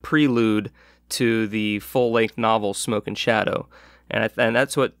prelude to the full-length novel Smoke and Shadow. And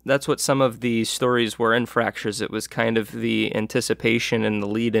that's what some of the stories were in Fractures. It was kind of the anticipation and the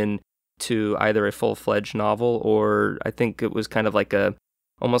lead-in to either a full-fledged novel, or I think it was kind of like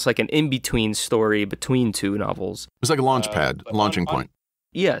almost like an in-between story between two novels. It was like a launching point.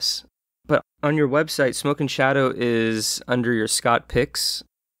 Yes. But on your website, Smoke and Shadow is under your Scott Picks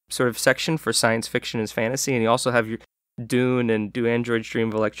sort of section for science fiction and fantasy, and you also have your Dune and Do Androids Dream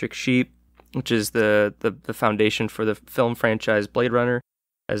of Electric Sheep, which is the foundation for the film franchise Blade Runner,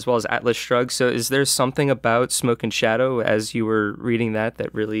 as well as Atlas Shrugged. So is there something about Smoke and Shadow as you were reading that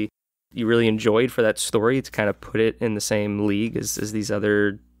you really enjoyed for that story to kind of put it in the same league as these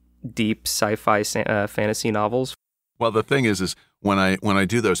other deep sci-fi fantasy novels? Well, the thing is when I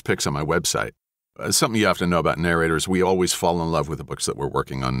do those picks on my website, something you have to know about narrators, we always fall in love with the books that we're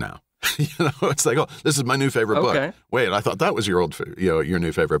working on now. It's like, oh, this is my new favorite book. Wait, I thought that was your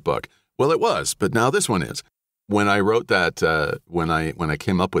new favorite book. Well, it was, but now this one is. when I wrote that, when I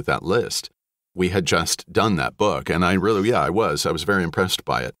came up with that list, we had just done that book, and I was very impressed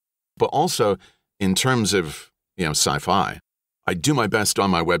by it. But also, in terms of, sci-fi, I do my best on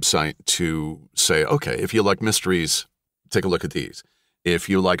my website to say, okay, if you like mysteries, take a look at these. If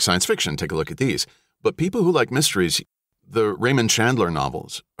you like science fiction, take a look at these. But people who like mysteries, the Raymond Chandler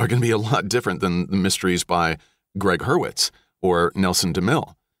novels are going to be a lot different than the mysteries by Greg Hurwitz or Nelson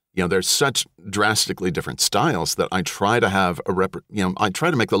DeMille. There's such drastically different styles that I try to have I try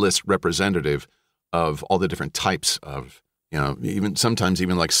to make the list representative of all the different types of, even sometimes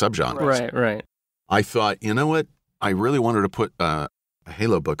even like subgenres. Right. I thought, you know what? I really wanted to put a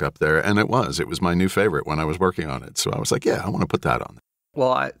Halo book up there, and it was my new favorite when I was working on it. So I was like, yeah, I want to put that on there.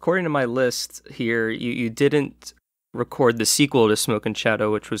 Well, according to my list here, you didn't record the sequel to Smoke and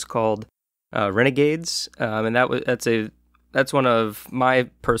Shadow, which was called Renegades, and that's one of my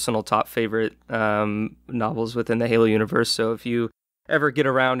personal top favorite novels within the Halo universe. So if you ever get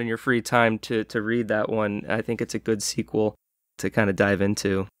around in your free time to read that one, I think it's a good sequel to kind of dive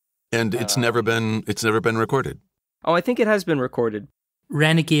into. And it's never been recorded. Oh, I think it has been recorded.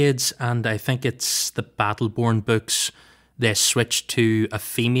 Renegades, and I think it's the Battleborn books, they switched to a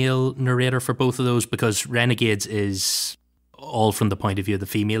female narrator for both of those, because Renegades is all from the point of view of the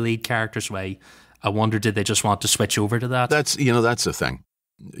female lead characters. Why I wonder, did they just want to switch over to that? That's the thing.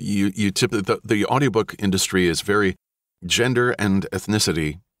 You typically the audiobook industry is very gender and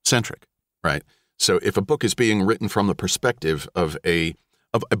ethnicity centric, right? So if a book is being written from the perspective of a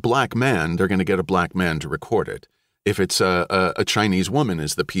black man, they're going to get a black man to record it. If it's a Chinese woman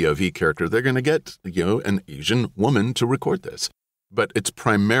as the POV character, they're going to get an Asian woman to record this. But it's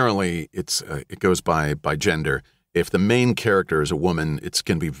primarily it goes by gender. If the main character is a woman, it's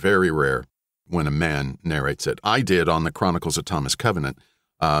going to be very rare when a man narrates it. I did on the Chronicles of Thomas Covenant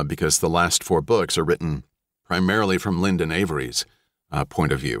because the last 4 books are written primarily from Lyndon Avery's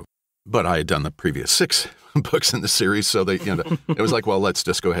point of view. But I had done the previous 6 books in the series, so it was like, well, let's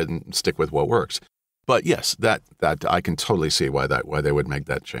just go ahead and stick with what works. But yes, that I can totally see why they would make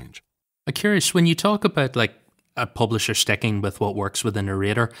that change. I'm curious, when you talk about like a publisher sticking with what works with a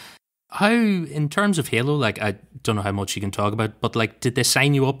narrator, how, in terms of Halo, I don't know how much you can talk about, but did they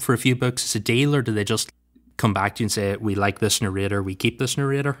sign you up for a few books as a deal, or did they just come back to you and say, we like this narrator, we keep this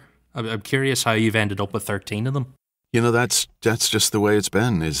narrator? I'm curious how you've ended up with 13 of them. That's just the way it's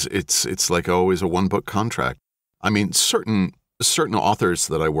been. It's like always a 1-book contract. I mean, certain authors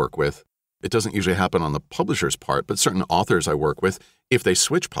that I work with, it doesn't usually happen on the publisher's part, but certain authors I work with, if they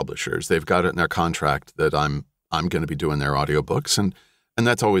switch publishers, they've got it in their contract that I'm going to be doing their audiobooks, and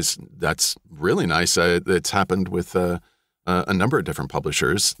that's really nice. It's happened with a number of different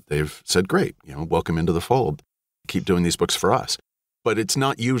publishers. They've said, great, welcome into the fold. Keep doing these books for us. But it's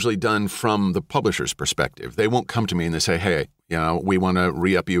not usually done from the publisher's perspective. They won't come to me and they say, hey, we want to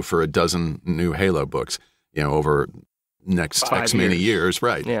re-up you for a dozen new Halo books, over next 5 X many years.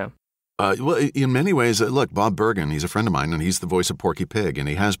 Right. Yeah. Well, in many ways, look, Bob Bergen, he's a friend of mine, and he's the voice of Porky Pig, and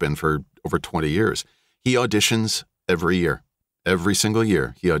he has been for over 20 years. He auditions every year. Every single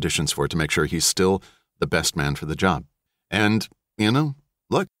year, he auditions for it to make sure he's still the best man for the job. And,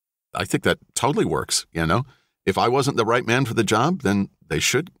 look, I think that totally works, If I wasn't the right man for the job, then they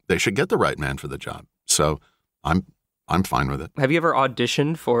should get the right man for the job. So I'm fine with it. Have you ever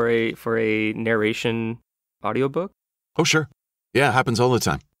auditioned for a narration audiobook? Oh, sure. Yeah, it happens all the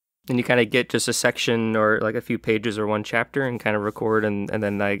time. And you kind of get just a section or like a few pages or one chapter and kind of record, and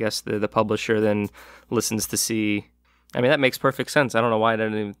then I guess the publisher then listens to see. I mean, that makes perfect sense. I don't know why I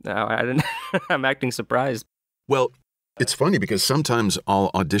didn't. I'm acting surprised. Well, it's funny because sometimes I'll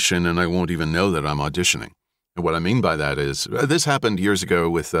audition and I won't even know that I'm auditioning. And what I mean by that is, this happened years ago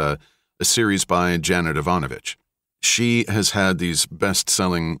with a series by Janet Ivanovich. She has had these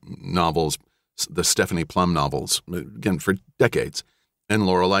best-selling novels, the Stephanie Plum novels, again, for decades, and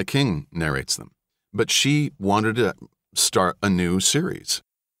Lorelei King narrates them. But she wanted to start a new series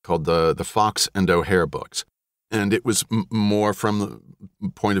called the Fox and O'Hare books. And it was more from the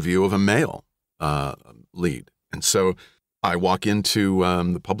point of view of a male lead. And so I walk into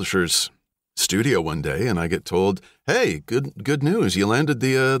the publisher's studio one day and I get told, hey, good news. You landed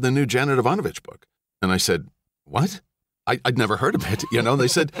the new Janet Ivanovich book. And I said, what? I'd never heard of it. They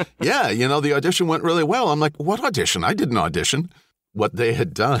said, yeah, the audition went really well. I'm like, what audition? I didn't audition. What they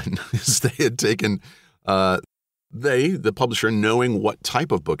had done is they had taken, the publisher, knowing what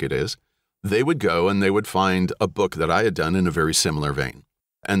type of book it is, they would go and they would find a book that I had done in a very similar vein.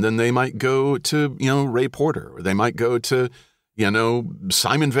 And then they might go to, Ray Porter, or they might go to,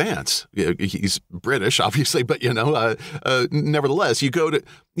 Simon Vance. He's British, obviously, but, nevertheless, you go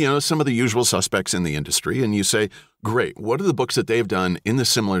to, some of the usual suspects in the industry and you say, great, what are the books that they've done in the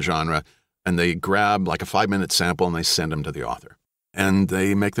similar genre? And they grab like a 5-minute sample and they send them to the author. And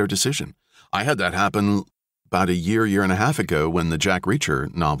they make their decision. I had that happen about a year and a half ago when the Jack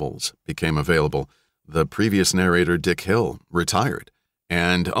Reacher novels became available. The previous narrator, Dick Hill, retired.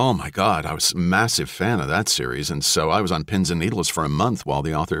 And, oh my God, I was a massive fan of that series. And so I was on pins and needles for a month while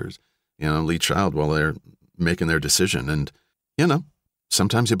the authors, Lee Child, while they're making their decision. And,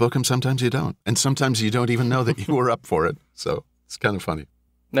 sometimes you book them, sometimes you don't. And sometimes you don't even know that you were up for it. So it's kind of funny.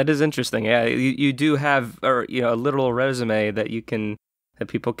 That is interesting. Yeah, you do have a literal resume that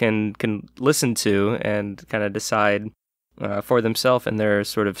people can listen to and kind of decide for themselves in their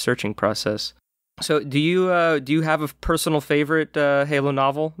sort of searching process. So do you have a personal favorite Halo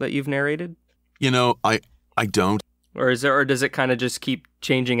novel that you've narrated? I don't. Or does it kind of just keep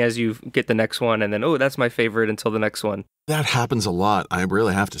changing as you get the next one and then, oh, that's my favorite until the next one? That happens a lot. I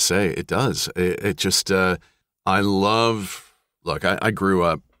really have to say it does. It just, I love, look, I grew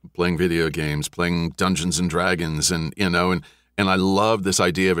up playing video games, playing Dungeons and Dragons and I love this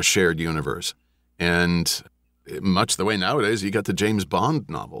idea of a shared universe. And much the way nowadays, you got the James Bond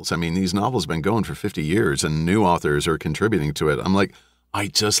novels. I mean, these novels have been going for 50 years and new authors are contributing to it. I'm like, I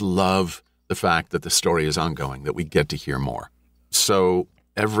just love the fact that the story is ongoing, that we get to hear more. So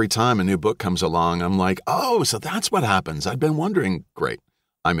every time a new book comes along, I'm like, oh, so that's what happens. I've been wondering. Great.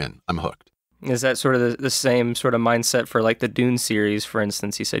 I'm in. I'm hooked. Is that sort of the same sort of mindset for like the Dune series, for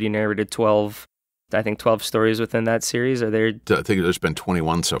instance? You said you narrated 12 stories within that series. Are there? I think there's been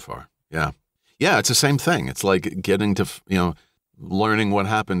 21 so far. Yeah. Yeah, it's the same thing. It's like getting to, learning what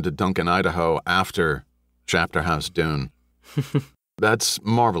happened to Duncan, Idaho after Chapter House Dune. That's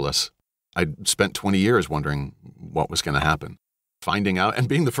marvelous. I spent 20 years wondering what was going to happen. Finding out and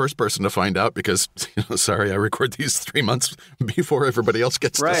being the first person to find out because, I record these 3 months before everybody else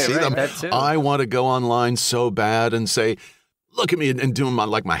gets to see them. I want to go online so bad and say, look at me and doing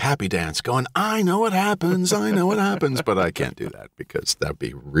my happy dance going, I know what happens, but I can't do that because that'd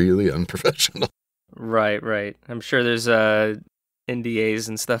be really unprofessional. Right. I'm sure there's NDAs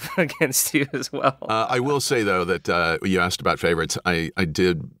and stuff against you as well. I will say though that you asked about favorites. I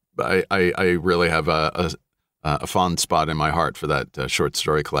really have a fond spot in my heart for that short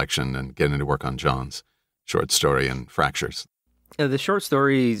story collection and getting to work on John's short story and Fractures. Yeah, the short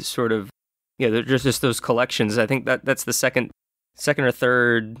stories sort of, they're just those collections. I think that's the second or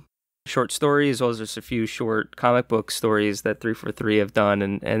third short story, as well as just a few short comic book stories that 343 have done.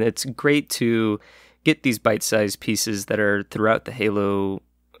 And it's great to get these bite-sized pieces that are throughout the Halo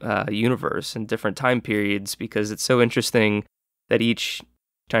universe in different time periods, because it's so interesting that each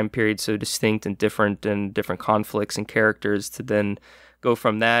time period so distinct and different conflicts and characters to then go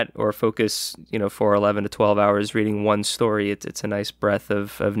from that or focus, for 11 to 12 hours reading one story. It's a nice breath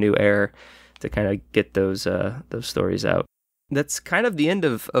of new air to kind of get those stories out. That's kind of the end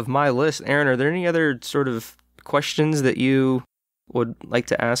of my list. Aaron, are there any other sort of questions that you would like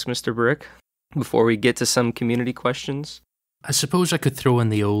to ask Mr. Brick before we get to some community questions? I suppose I could throw in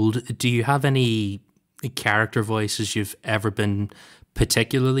the old, do you have any character voices you've ever been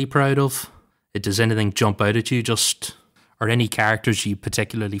particularly proud of? Does anything jump out at you or any characters you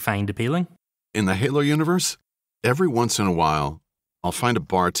particularly find appealing? In the Halo universe, every once in a while, I'll find a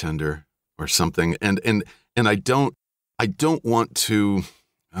bartender or something, and I don't want to,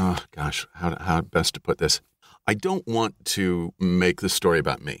 oh gosh, how best to put this? I don't want to make the story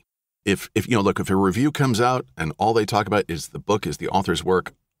about me. If a review comes out and all they talk about is the book, is the author's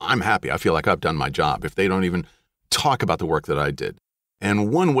work, I'm happy. I feel like I've done my job. If they don't even talk about the work that I did.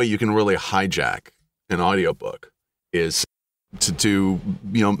 And one way you can really hijack an audiobook is to do,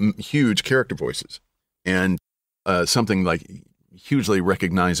 huge character voices and something like hugely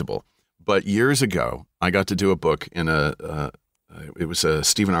recognizable. But years ago, I got to do a book in it was a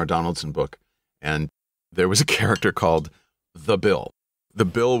Stephen R. Donaldson book, and there was a character called The Bill. The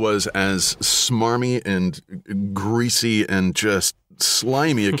Bill was as smarmy and greasy and just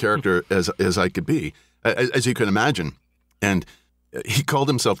slimy a character as I could be, as you can imagine. And he called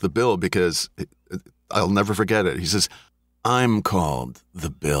himself The Bill because, I'll never forget it. He says, I'm called The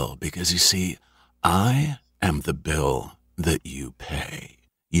Bill because, you see, I am the bill that you pay.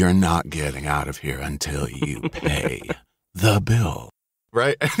 You're not getting out of here until you pay the bill.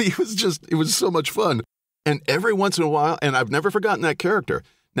 Right? And it was so much fun. And every once in a while, and I've never forgotten that character.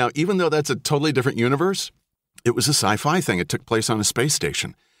 Now, even though that's a totally different universe, it was a sci-fi thing. It took place on a space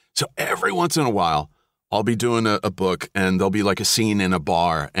station. So every once in a while, I'll be doing a book and there'll be like a scene in a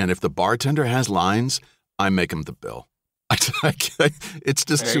bar. And if the bartender has lines, I make him the bill. It's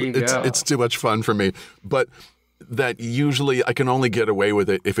just There too, you go. it's too much fun for me. But that usually I can only get away with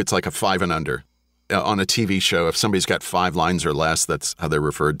it if it's like a 5 and under. On a TV show, if somebody's got 5 lines or less, that's how they're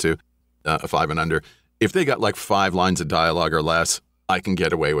referred to, a 5 and under. If they got like 5 lines of dialogue or less, I can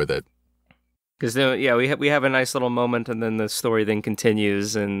get away with it. Because we have a nice little moment, and then the story then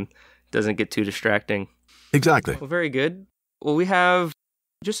continues and doesn't get too distracting. Exactly. Well, very good. Well, we have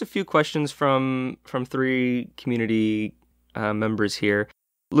just a few questions from 3 community members here.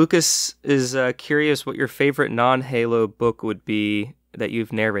 Lucas is curious what your favorite non-Halo book would be that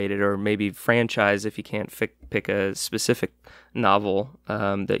you've narrated, or maybe franchise if you can't pick a specific novel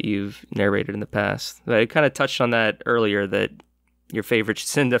that you've narrated in the past. I kind of touched on that earlier, that your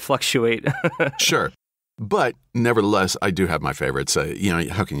favorites tend to fluctuate. Sure. But nevertheless, I do have my favorites.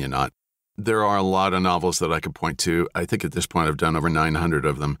 How can you not? There are a lot of novels that I could point to. I think at this point I've done over 900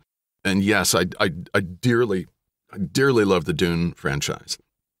 of them. And yes, I dearly love the Dune franchise.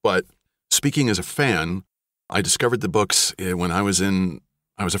 But speaking as a fan, I discovered the books when I was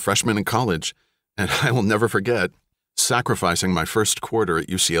a freshman in college, and I will never forget sacrificing my first quarter at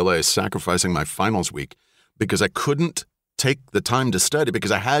UCLA, sacrificing my finals week, because I couldn't take the time to study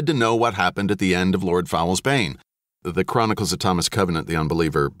because I had to know what happened at the end of Lord Fowl's Bane. The Chronicles of Thomas Covenant, The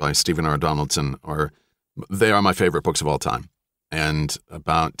Unbeliever by Stephen R. Donaldson, they are my favorite books of all time. And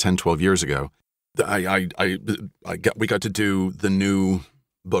about 10, 12 years ago, we got to do the new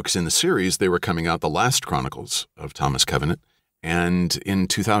books in the series. They were coming out, the last Chronicles of Thomas Covenant. And in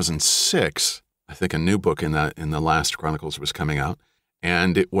 2006, I think a new book in the last Chronicles was coming out,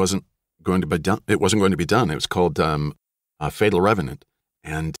 and it wasn't going to be done. It was called Fatal Revenant.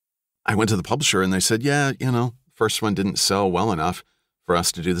 And I went to the publisher and they said, first one didn't sell well enough for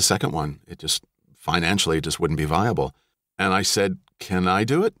us to do the second one. It just financially wouldn't be viable. And I said, can I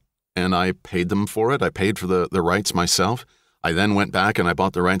do it? And I paid them for it. I paid for the rights myself. I then went back and I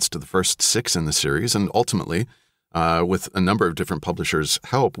bought the rights to the first 6 in the series. And ultimately, with a number of different publishers'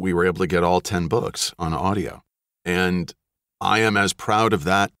 help, we were able to get all 10 books on audio. And I am as proud of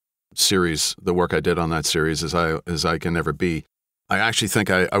that series, the work I did on that series, as I can ever be. I actually think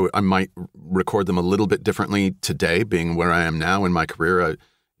I might record them a little bit differently today, being where I am now in my career.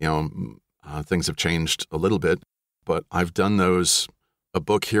 Things have changed a little bit, but I've done a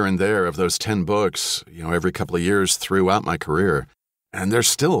book here and there of those 10 books, every couple of years throughout my career. And they're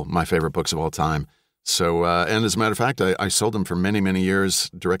still my favorite books of all time. So, and as a matter of fact, I sold them for many, many years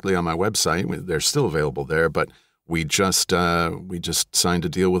directly on my website. They're still available there, but we just signed a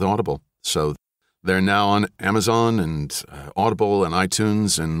deal with Audible. So they're now on Amazon and Audible and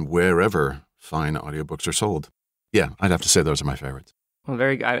iTunes and wherever fine audiobooks are sold. Yeah, I'd have to say those are my favorites. Well,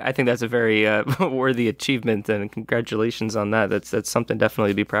 I think that's a very worthy achievement, and congratulations on that. That's something definitely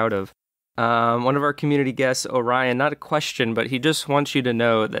to be proud of. One of our community guests, Orion, not a question, but he just wants you to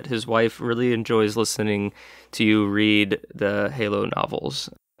know that his wife really enjoys listening to you read the Halo novels.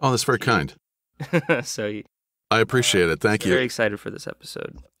 Oh, that's very kind. So I appreciate it. Thank you. Very excited for this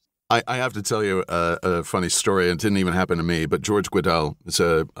episode. I have to tell you a funny story. It didn't even happen to me, but George Guidall is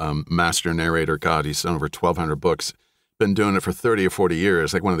a master narrator. God, he's done over 1,200 books. Been doing it for 30 or 40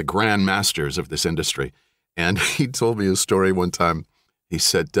 years, like one of the grand masters of this industry. And he told me a story one time. He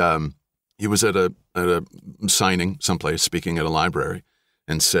said he was at a signing someplace, speaking at a library,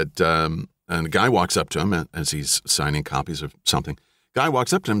 and said, and a guy walks up to him as he's signing copies of something. Guy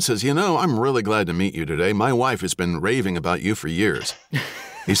walks up to him and says, I'm really glad to meet you today. My wife has been raving about you for years.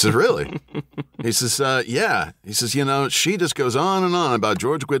 He says, really? He says, yeah. He says, she just goes on and on about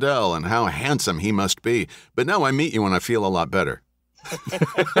George Guidall and how handsome he must be. But now I meet you and I feel a lot better.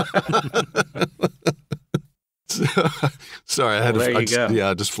 Sorry, I had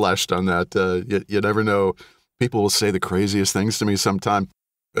I just flashed on that. You never know. People will say the craziest things to me sometime.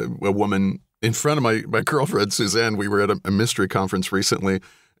 A woman in front of my girlfriend, Suzanne, we were at a mystery conference recently,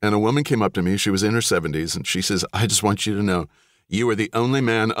 and a woman came up to me. She was in her 70s, and she says, I just want you to know, you are the only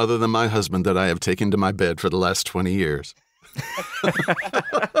man other than my husband that I have taken to my bed for the last 20 years.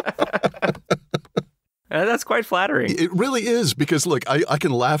 That's quite flattering. It really is, because, look, I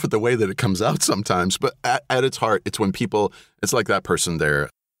can laugh at the way that it comes out sometimes, but at its heart, it's when people, it's like that person there,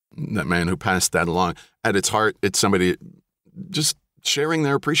 that man who passed that along. At its heart, it's somebody just sharing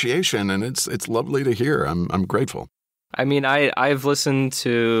their appreciation, and it's lovely to hear. I'm grateful. I mean, I've listened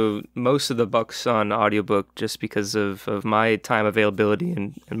to most of the books on audiobook just because of my time availability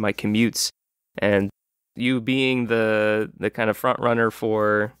and my commutes. And you being the kind of front runner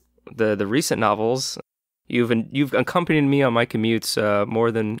for the recent novels, you've accompanied me on my commutes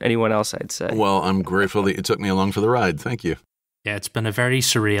more than anyone else, I'd say. Well, I'm grateful that you took me along for the ride. Thank you. Yeah, it's been a very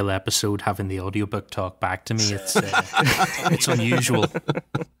surreal episode having the audiobook talk back to me. It's it's unusual.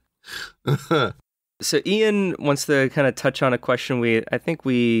 So Ian wants to kind of touch on a question I think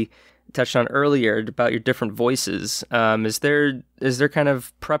we touched on earlier about your different voices. Is there kind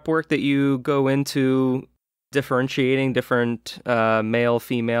of prep work that you go into differentiating different male,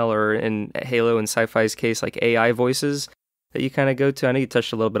 female, or in Halo and Sci-Fi's case, like AI voices that you kind of go to? I know you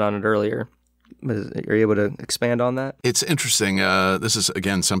touched a little bit on it earlier. Are you able to expand on that? It's interesting. This is,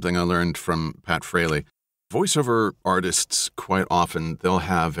 again, something I learned from Pat Fraley. Voiceover artists, quite often, they'll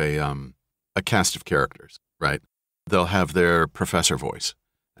have a cast of characters, right? They'll have their professor voice,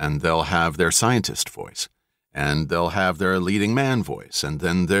 and they'll have their scientist voice, and they'll have their leading man voice, and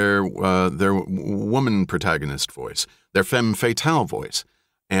then their woman protagonist voice, their femme fatale voice.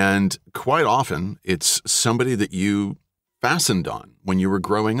 And quite often, it's somebody that you fastened on when you were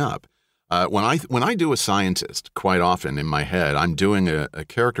growing up. When I do a scientist, quite often in my head, I'm doing a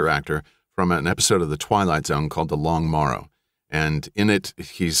character actor from an episode of The Twilight Zone called The Long Morrow. And in it,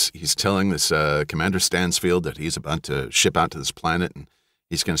 he's telling this Commander Stansfield that he's about to ship out to this planet, and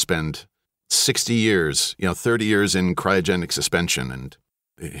he's going to spend 60 years, 30 years in cryogenic suspension, and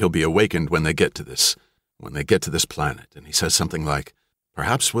he'll be awakened when they get to this planet. And he says something like,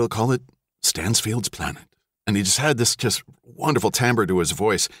 "Perhaps we'll call it Stansfield's planet." And he just had this just wonderful timbre to his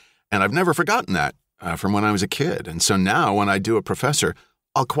voice. And I've never forgotten that from when I was a kid. And so now when I do a professor,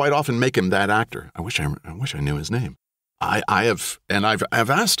 I'll quite often make him that actor. I wish I knew his name. I've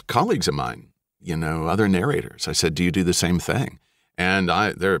asked colleagues of mine, other narrators. I said, "Do you do the same thing?" And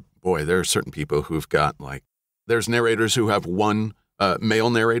there are certain people who've got there's narrators who have one, male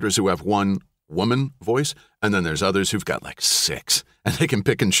narrators who have one woman voice, and then there's others who've got 6, and they can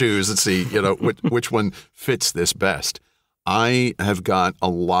pick and choose and see, which one fits this best. I have got a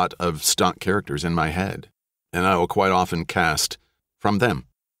lot of stock characters in my head, and I will quite often cast from them.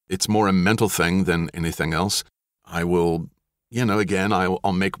 It's more a mental thing than anything else. I will, again,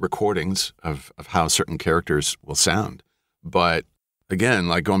 I'll make recordings of how certain characters will sound. But again,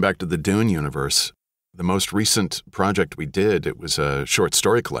 going back to the Dune universe, the most recent project we did, it was a short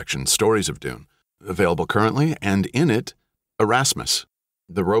story collection, Stories of Dune, available currently, and in it, Erasmus,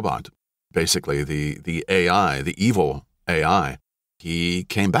 the robot, basically the AI, the evil AI, he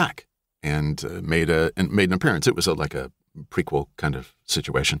came back and made an appearance. It was like a prequel kind of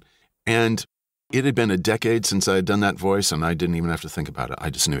situation. And it had been a decade since I had done that voice, and I didn't even have to think about it. I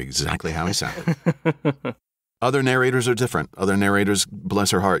just knew exactly how he sounded. Other narrators are different. Other narrators,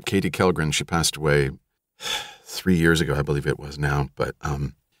 bless her heart, Katie Kellgren, she passed away 3 years ago, I believe it was now. But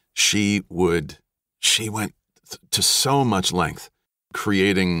she went to so much length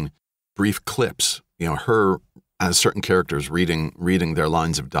creating brief clips, her as certain characters reading their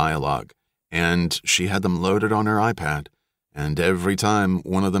lines of dialogue. And she had them loaded on her iPad. And every time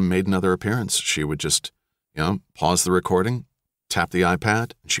one of them made another appearance, she would just, pause the recording, tap the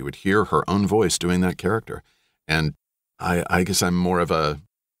iPad, and she would hear her own voice doing that character. And I guess I'm more of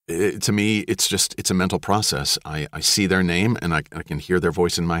to me, it's a mental process. I see their name and I can hear their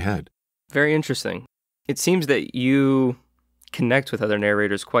voice in my head. Very interesting. It seems that you connect with other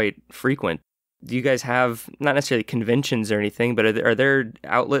narrators quite frequent. Do you guys have, not necessarily conventions or anything, but are there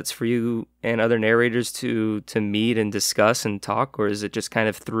outlets for you and other narrators to meet and discuss and talk, or is it just kind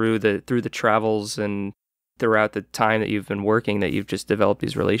of through the travels and throughout the time that you've been working that you've just developed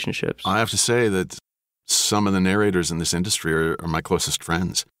these relationships? I have to say that some of the narrators in this industry are my closest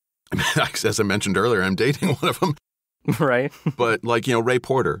friends. I mean, as I mentioned earlier, I'm dating one of them. Right. But Ray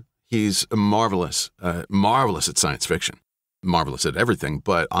Porter, he's marvelous at science fiction. Marvelous at everything,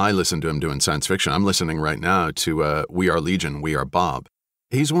 but I listen to him doing science fiction. I'm listening right now to We Are Legion, We Are Bob.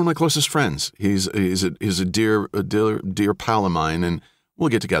 He's one of my closest friends. He's a dear pal of mine, and we'll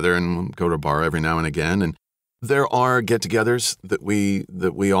get together and we'll go to a bar every now and again. And there are get-togethers that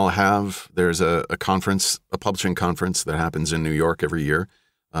we all have. There's a conference, a publishing conference that happens in New York every year,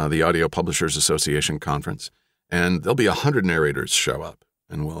 the Audio Publishers Association conference, and there'll be 100 narrators show up,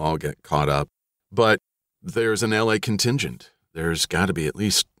 and we'll all get caught up. But there's an LA contingent. There's got to be at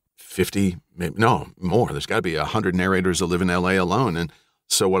least 50, maybe, no, more. There's got to be 100 narrators that live in LA alone. And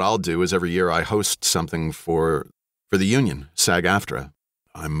so what I'll do is every year I host something for the union, SAG-AFTRA.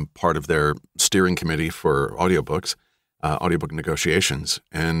 I'm part of their steering committee for audiobooks, audiobook negotiations.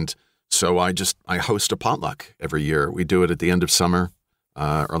 And so I host a potluck every year. We do it at the end of summer,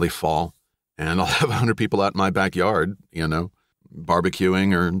 early fall. And I'll have 100 people out in my backyard,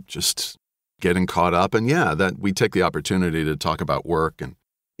 barbecuing or just getting caught up. And that we take the opportunity to talk about work and,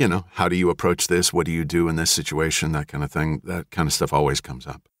 how do you approach this? What do you do in this situation? That kind of thing. That kind of stuff always comes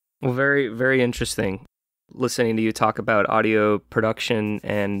up. Well, very, very interesting. listening to you talk about audio production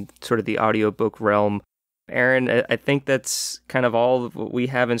and sort of the audiobook realm. Aaron, I think that's kind of all of what we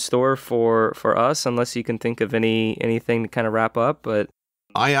have in store for us, unless you can think of anything to kind of wrap up. But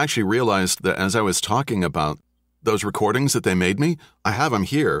I actually realized that as I was talking about those recordings that they made me, I have them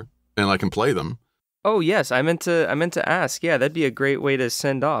here and I can play them. Oh yes, I meant to ask. Yeah, that'd be a great way to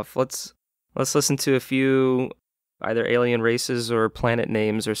send off. Let's listen to a few either alien races or planet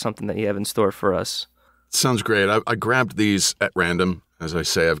names or something that you have in store for us. Sounds great. I grabbed these at random. As I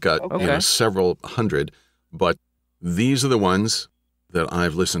say, I've got several hundred, but these are the ones that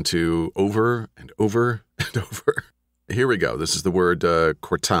I've listened to over and over and over. Here we go. This is the word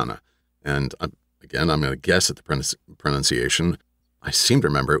Cortana. And again, I'm going to guess at the pronunciation. I seem to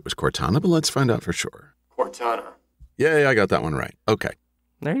remember it was Cortana, but let's find out for sure. Cortana. Yeah, I got that one right. Okay.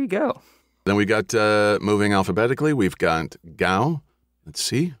 There you go. Then we got, moving alphabetically, we've got Gao. Let's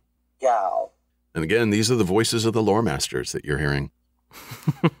see. Gao. And again, these are the voices of the lore masters that you're hearing.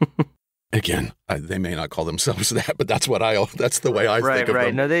 Again, they may not call themselves that, but that's that's the way I think of them.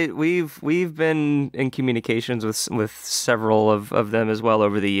 Right. No, we've been in communications with several of them as well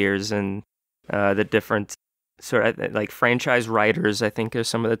over the years, and the different sort of like franchise writers, I think, are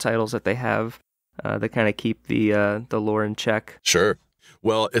some of the titles that they have that kind of keep the lore in check. Sure.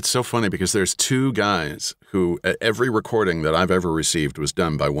 Well, it's so funny because there's two guys who every recording that I've ever received was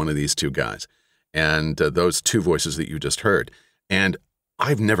done by one of these two guys, and those two voices that you just heard, and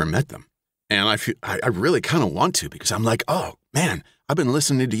I've never met them. And I really kind of want to, because I'm like, oh, man, I've been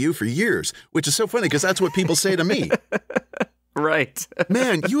listening to you for years, which is so funny because that's what people say to me. Right.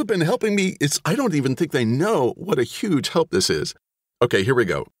 Man, you have been helping me. I don't even think they know what a huge help this is. Okay, here we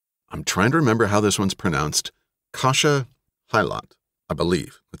go. I'm trying to remember how this one's pronounced. Kasha Highlat, I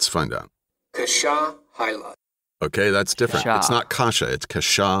believe. Let's find out. Kasha Highlat. Okay, that's different. Kasha. It's not Kasha, it's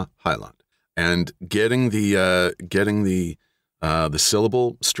Kasha Highlat. And getting the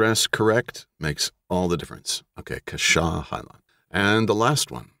syllable stress correct makes all the difference. Okay, Kasha Highlat. And the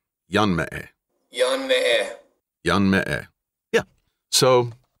last one, Yanme'e. Yanme'e. Yanme'e. Yeah.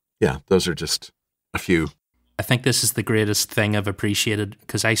 So, yeah, those are just a few. I think this is the greatest thing I've appreciated,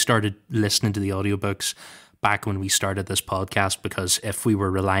 because I started listening to the audiobooks back when we started this podcast, because if we were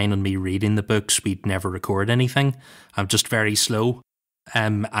relying on me reading the books, we'd never record anything. I'm just very slow.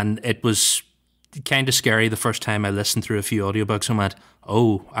 And it was kind of scary the first time I listened through a few audiobooks and went,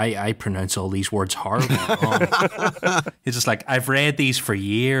 oh, I pronounce all these words horribly wrong. It's just like, I've read these for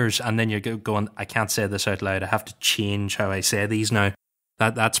years, and then you're going, I can't say this out loud. I have to change how I say these now.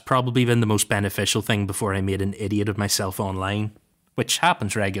 That's probably been the most beneficial thing before I made an idiot of myself online, which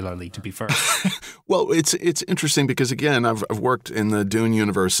happens regularly, to be fair. Well, it's interesting because, again, I've worked in the Dune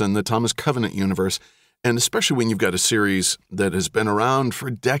universe and the Thomas Covenant universe, and especially when you've got a series that has been around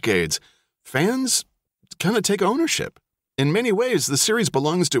for decades, fans kind of take ownership. In many ways, the series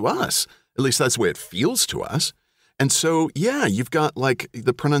belongs to us. At least that's the way it feels to us. And so, yeah, you've got like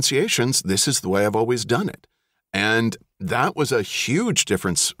the pronunciations. This is the way I've always done it. And that was a huge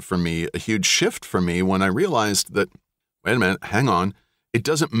difference for me, a huge shift for me when I realized that, wait a minute, hang on. It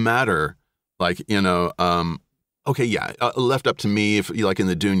doesn't matter, like, okay, yeah, left up to me, if you like in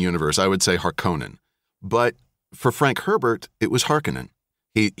the Dune universe, I would say Harkonnen. But for Frank Herbert, it was Harkonnen.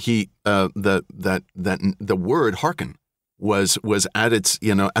 The word hearken was at its,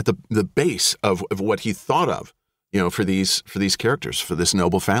 at the base of what he thought of, for these characters, for this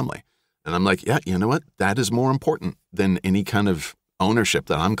noble family. And I'm like, yeah, you know what? That is more important than any kind of ownership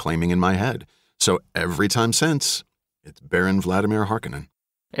that I'm claiming in my head. So every time since, it's Baron Vladimir Harkonnen.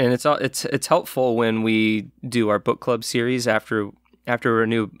 And it's helpful when we do our book club series after a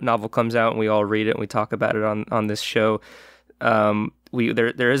new novel comes out and we all read it and we talk about it on this show.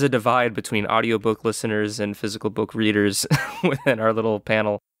 There is a divide between audiobook listeners and physical book readers within our little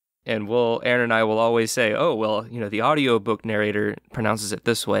panel. And Aaron and I will always say, oh, well, the audiobook narrator pronounces it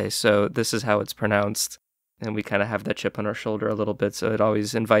this way, so this is how it's pronounced. And we kind of have that chip on our shoulder a little bit, so it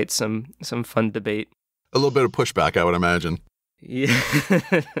always invites some fun debate. A little bit of pushback, I would imagine. Yeah.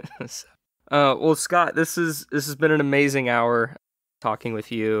 Well, Scott, this has been an amazing hour talking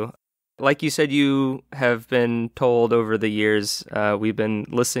with you. Like you said, you have been told over the years, we've been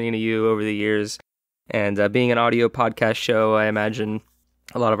listening to you over the years, and being an audio podcast show, I imagine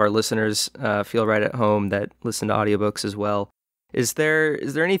a lot of our listeners feel right at home that listen to audiobooks as well. Is there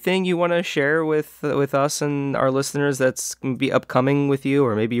anything you want to share with us and our listeners that's going to be upcoming with you,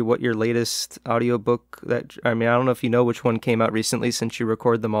 or maybe what your latest audiobook I don't know if you know which one came out recently since you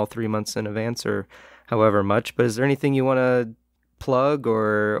record them all 3 months in advance or however much, but is there anything you want to plug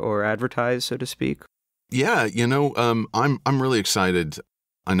or advertise, so to speak? Yeah, I'm really excited.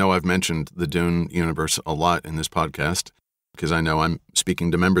 I know I've mentioned the Dune universe a lot in this podcast because I know I'm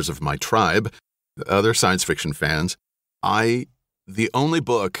speaking to members of my tribe, other science fiction fans. The only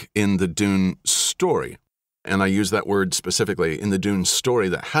book in the Dune story, and I use that word specifically, in the Dune story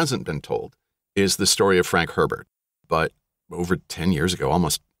that hasn't been told, is the story of Frank Herbert. But over 10 years ago,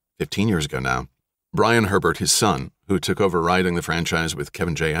 almost 15 years ago now, Brian Herbert, his son, who took over writing the franchise with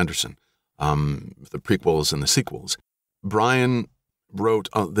Kevin J. Anderson, the prequels and the sequels, Brian wrote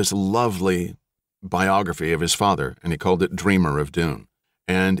this lovely biography of his father, and he called it Dreamer of Dune.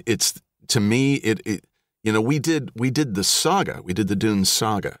 And it's, to me, we did the saga, we did the Dune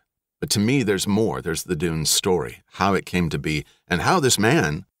saga, but to me, there's more. There's the Dune story, how it came to be, and how this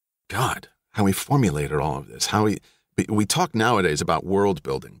man, God, how he formulated all of this. We talk nowadays about world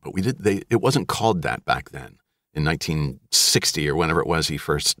building, but it wasn't called that back then in 1960 or whenever it was he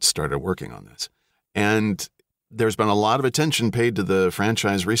first started working on this. And there's been a lot of attention paid to the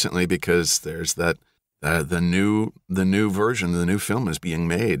franchise recently because there's that the new version, the new film is being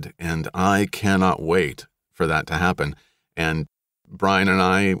made, and I cannot wait for that to happen. And Brian and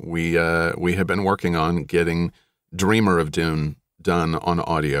I, we have been working on getting Dreamer of Dune done on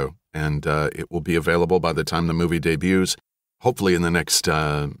audio, and it will be available by the time the movie debuts. Hopefully, in the next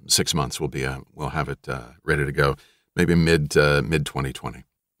 6 months, we'll have it ready to go. Maybe mid 2020.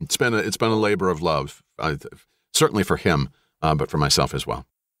 It's been a labor of love, certainly for him, but for myself as well.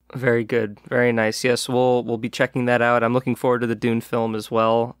 Very good, very nice. Yes, we'll be checking that out. I'm looking forward to the Dune film as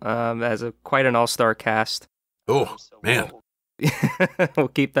well. As quite an all-star cast. Oh man, we'll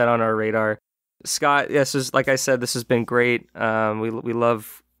keep that on our radar. Scott, yes, like I said, this has been great. We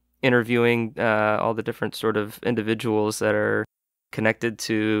love interviewing all the different sort of individuals that are connected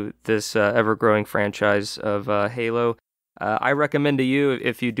to this ever-growing franchise of Halo. I recommend to you,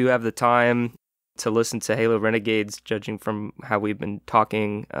 if you do have the time, to listen to Halo Renegades. Judging from how we've been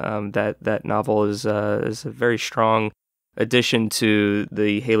talking, that novel is a very strong addition to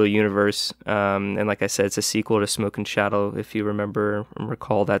the Halo universe. And like I said, it's a sequel to Smoke and Shadow, if you remember and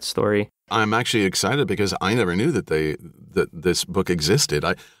recall that story. I'm actually excited because I never knew that this book existed.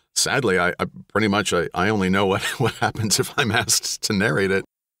 Sadly, I pretty much only know what happens if I'm asked to narrate it.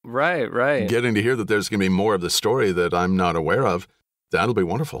 Right. Getting to hear that there's going to be more of the story that I'm not aware of, that'll be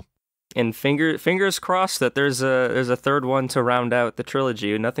wonderful. And fingers crossed that there's a third one to round out the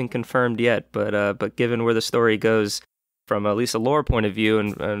trilogy. Nothing confirmed yet, but given where the story goes from at least a lore point of view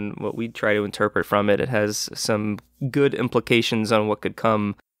and what we try to interpret from it, it has some good implications on what could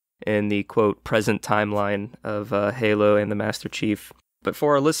come in the, quote, present timeline of Halo and the Master Chief. But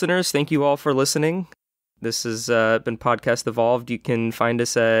for our listeners, thank you all for listening. This has been Podcast Evolved. You can find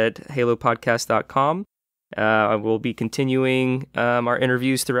us at halopodcast.com. We'll be continuing our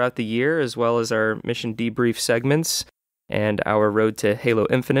interviews throughout the year, as well as our mission debrief segments and our road to Halo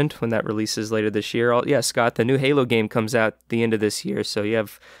Infinite when that releases later this year. Scott, the new Halo game comes out at the end of this year, so you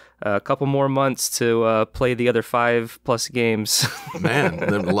have a couple more months to play the other 5+ games. Man,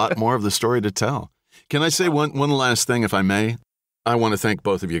 there's a lot more of the story to tell. Can I say one last thing, if I may? I want to thank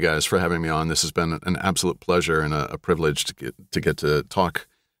both of you guys for having me on. This has been an absolute pleasure and a privilege to get to talk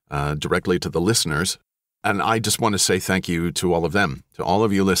directly to the listeners. And I just want to say thank you to all of them, to all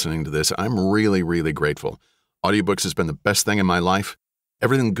of you listening to this. I'm really, really grateful. Audiobooks has been the best thing in my life.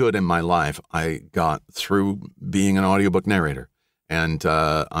 Everything good in my life I got through being an audiobook narrator. And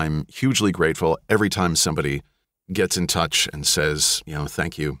I'm hugely grateful every time somebody gets in touch and says,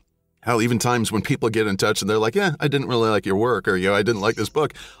 thank you. Hell, even times when people get in touch and they're like, I didn't really like your work, or, I didn't like this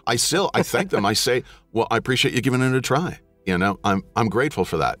book. I thank them. I say, well, I appreciate you giving it a try. I'm grateful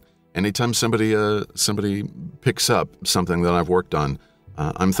for that. Anytime somebody picks up something that I've worked on,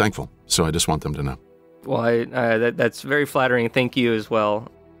 I'm thankful. So I just want them to know. Well, that's very flattering. Thank you as well.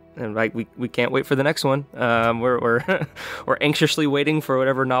 And we can't wait for the next one. We're anxiously waiting for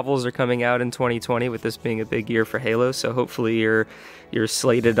whatever novels are coming out in 2020. With this being a big year for Halo, so hopefully you're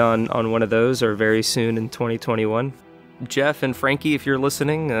slated on one of those, or very soon in 2021. Jeff and Frankie, if you're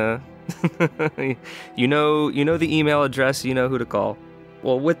listening, you know the email address. You know who to call.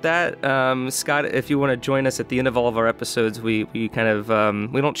 Well, with that, Scott, if you want to join us at the end of all of our episodes, we kind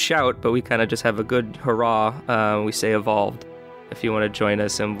of, we don't shout, but we kind of just have a good hurrah. We say evolved, if you want to join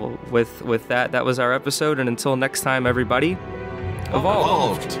us. And with that was our episode. And until next time, everybody,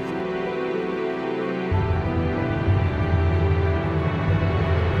 evolved.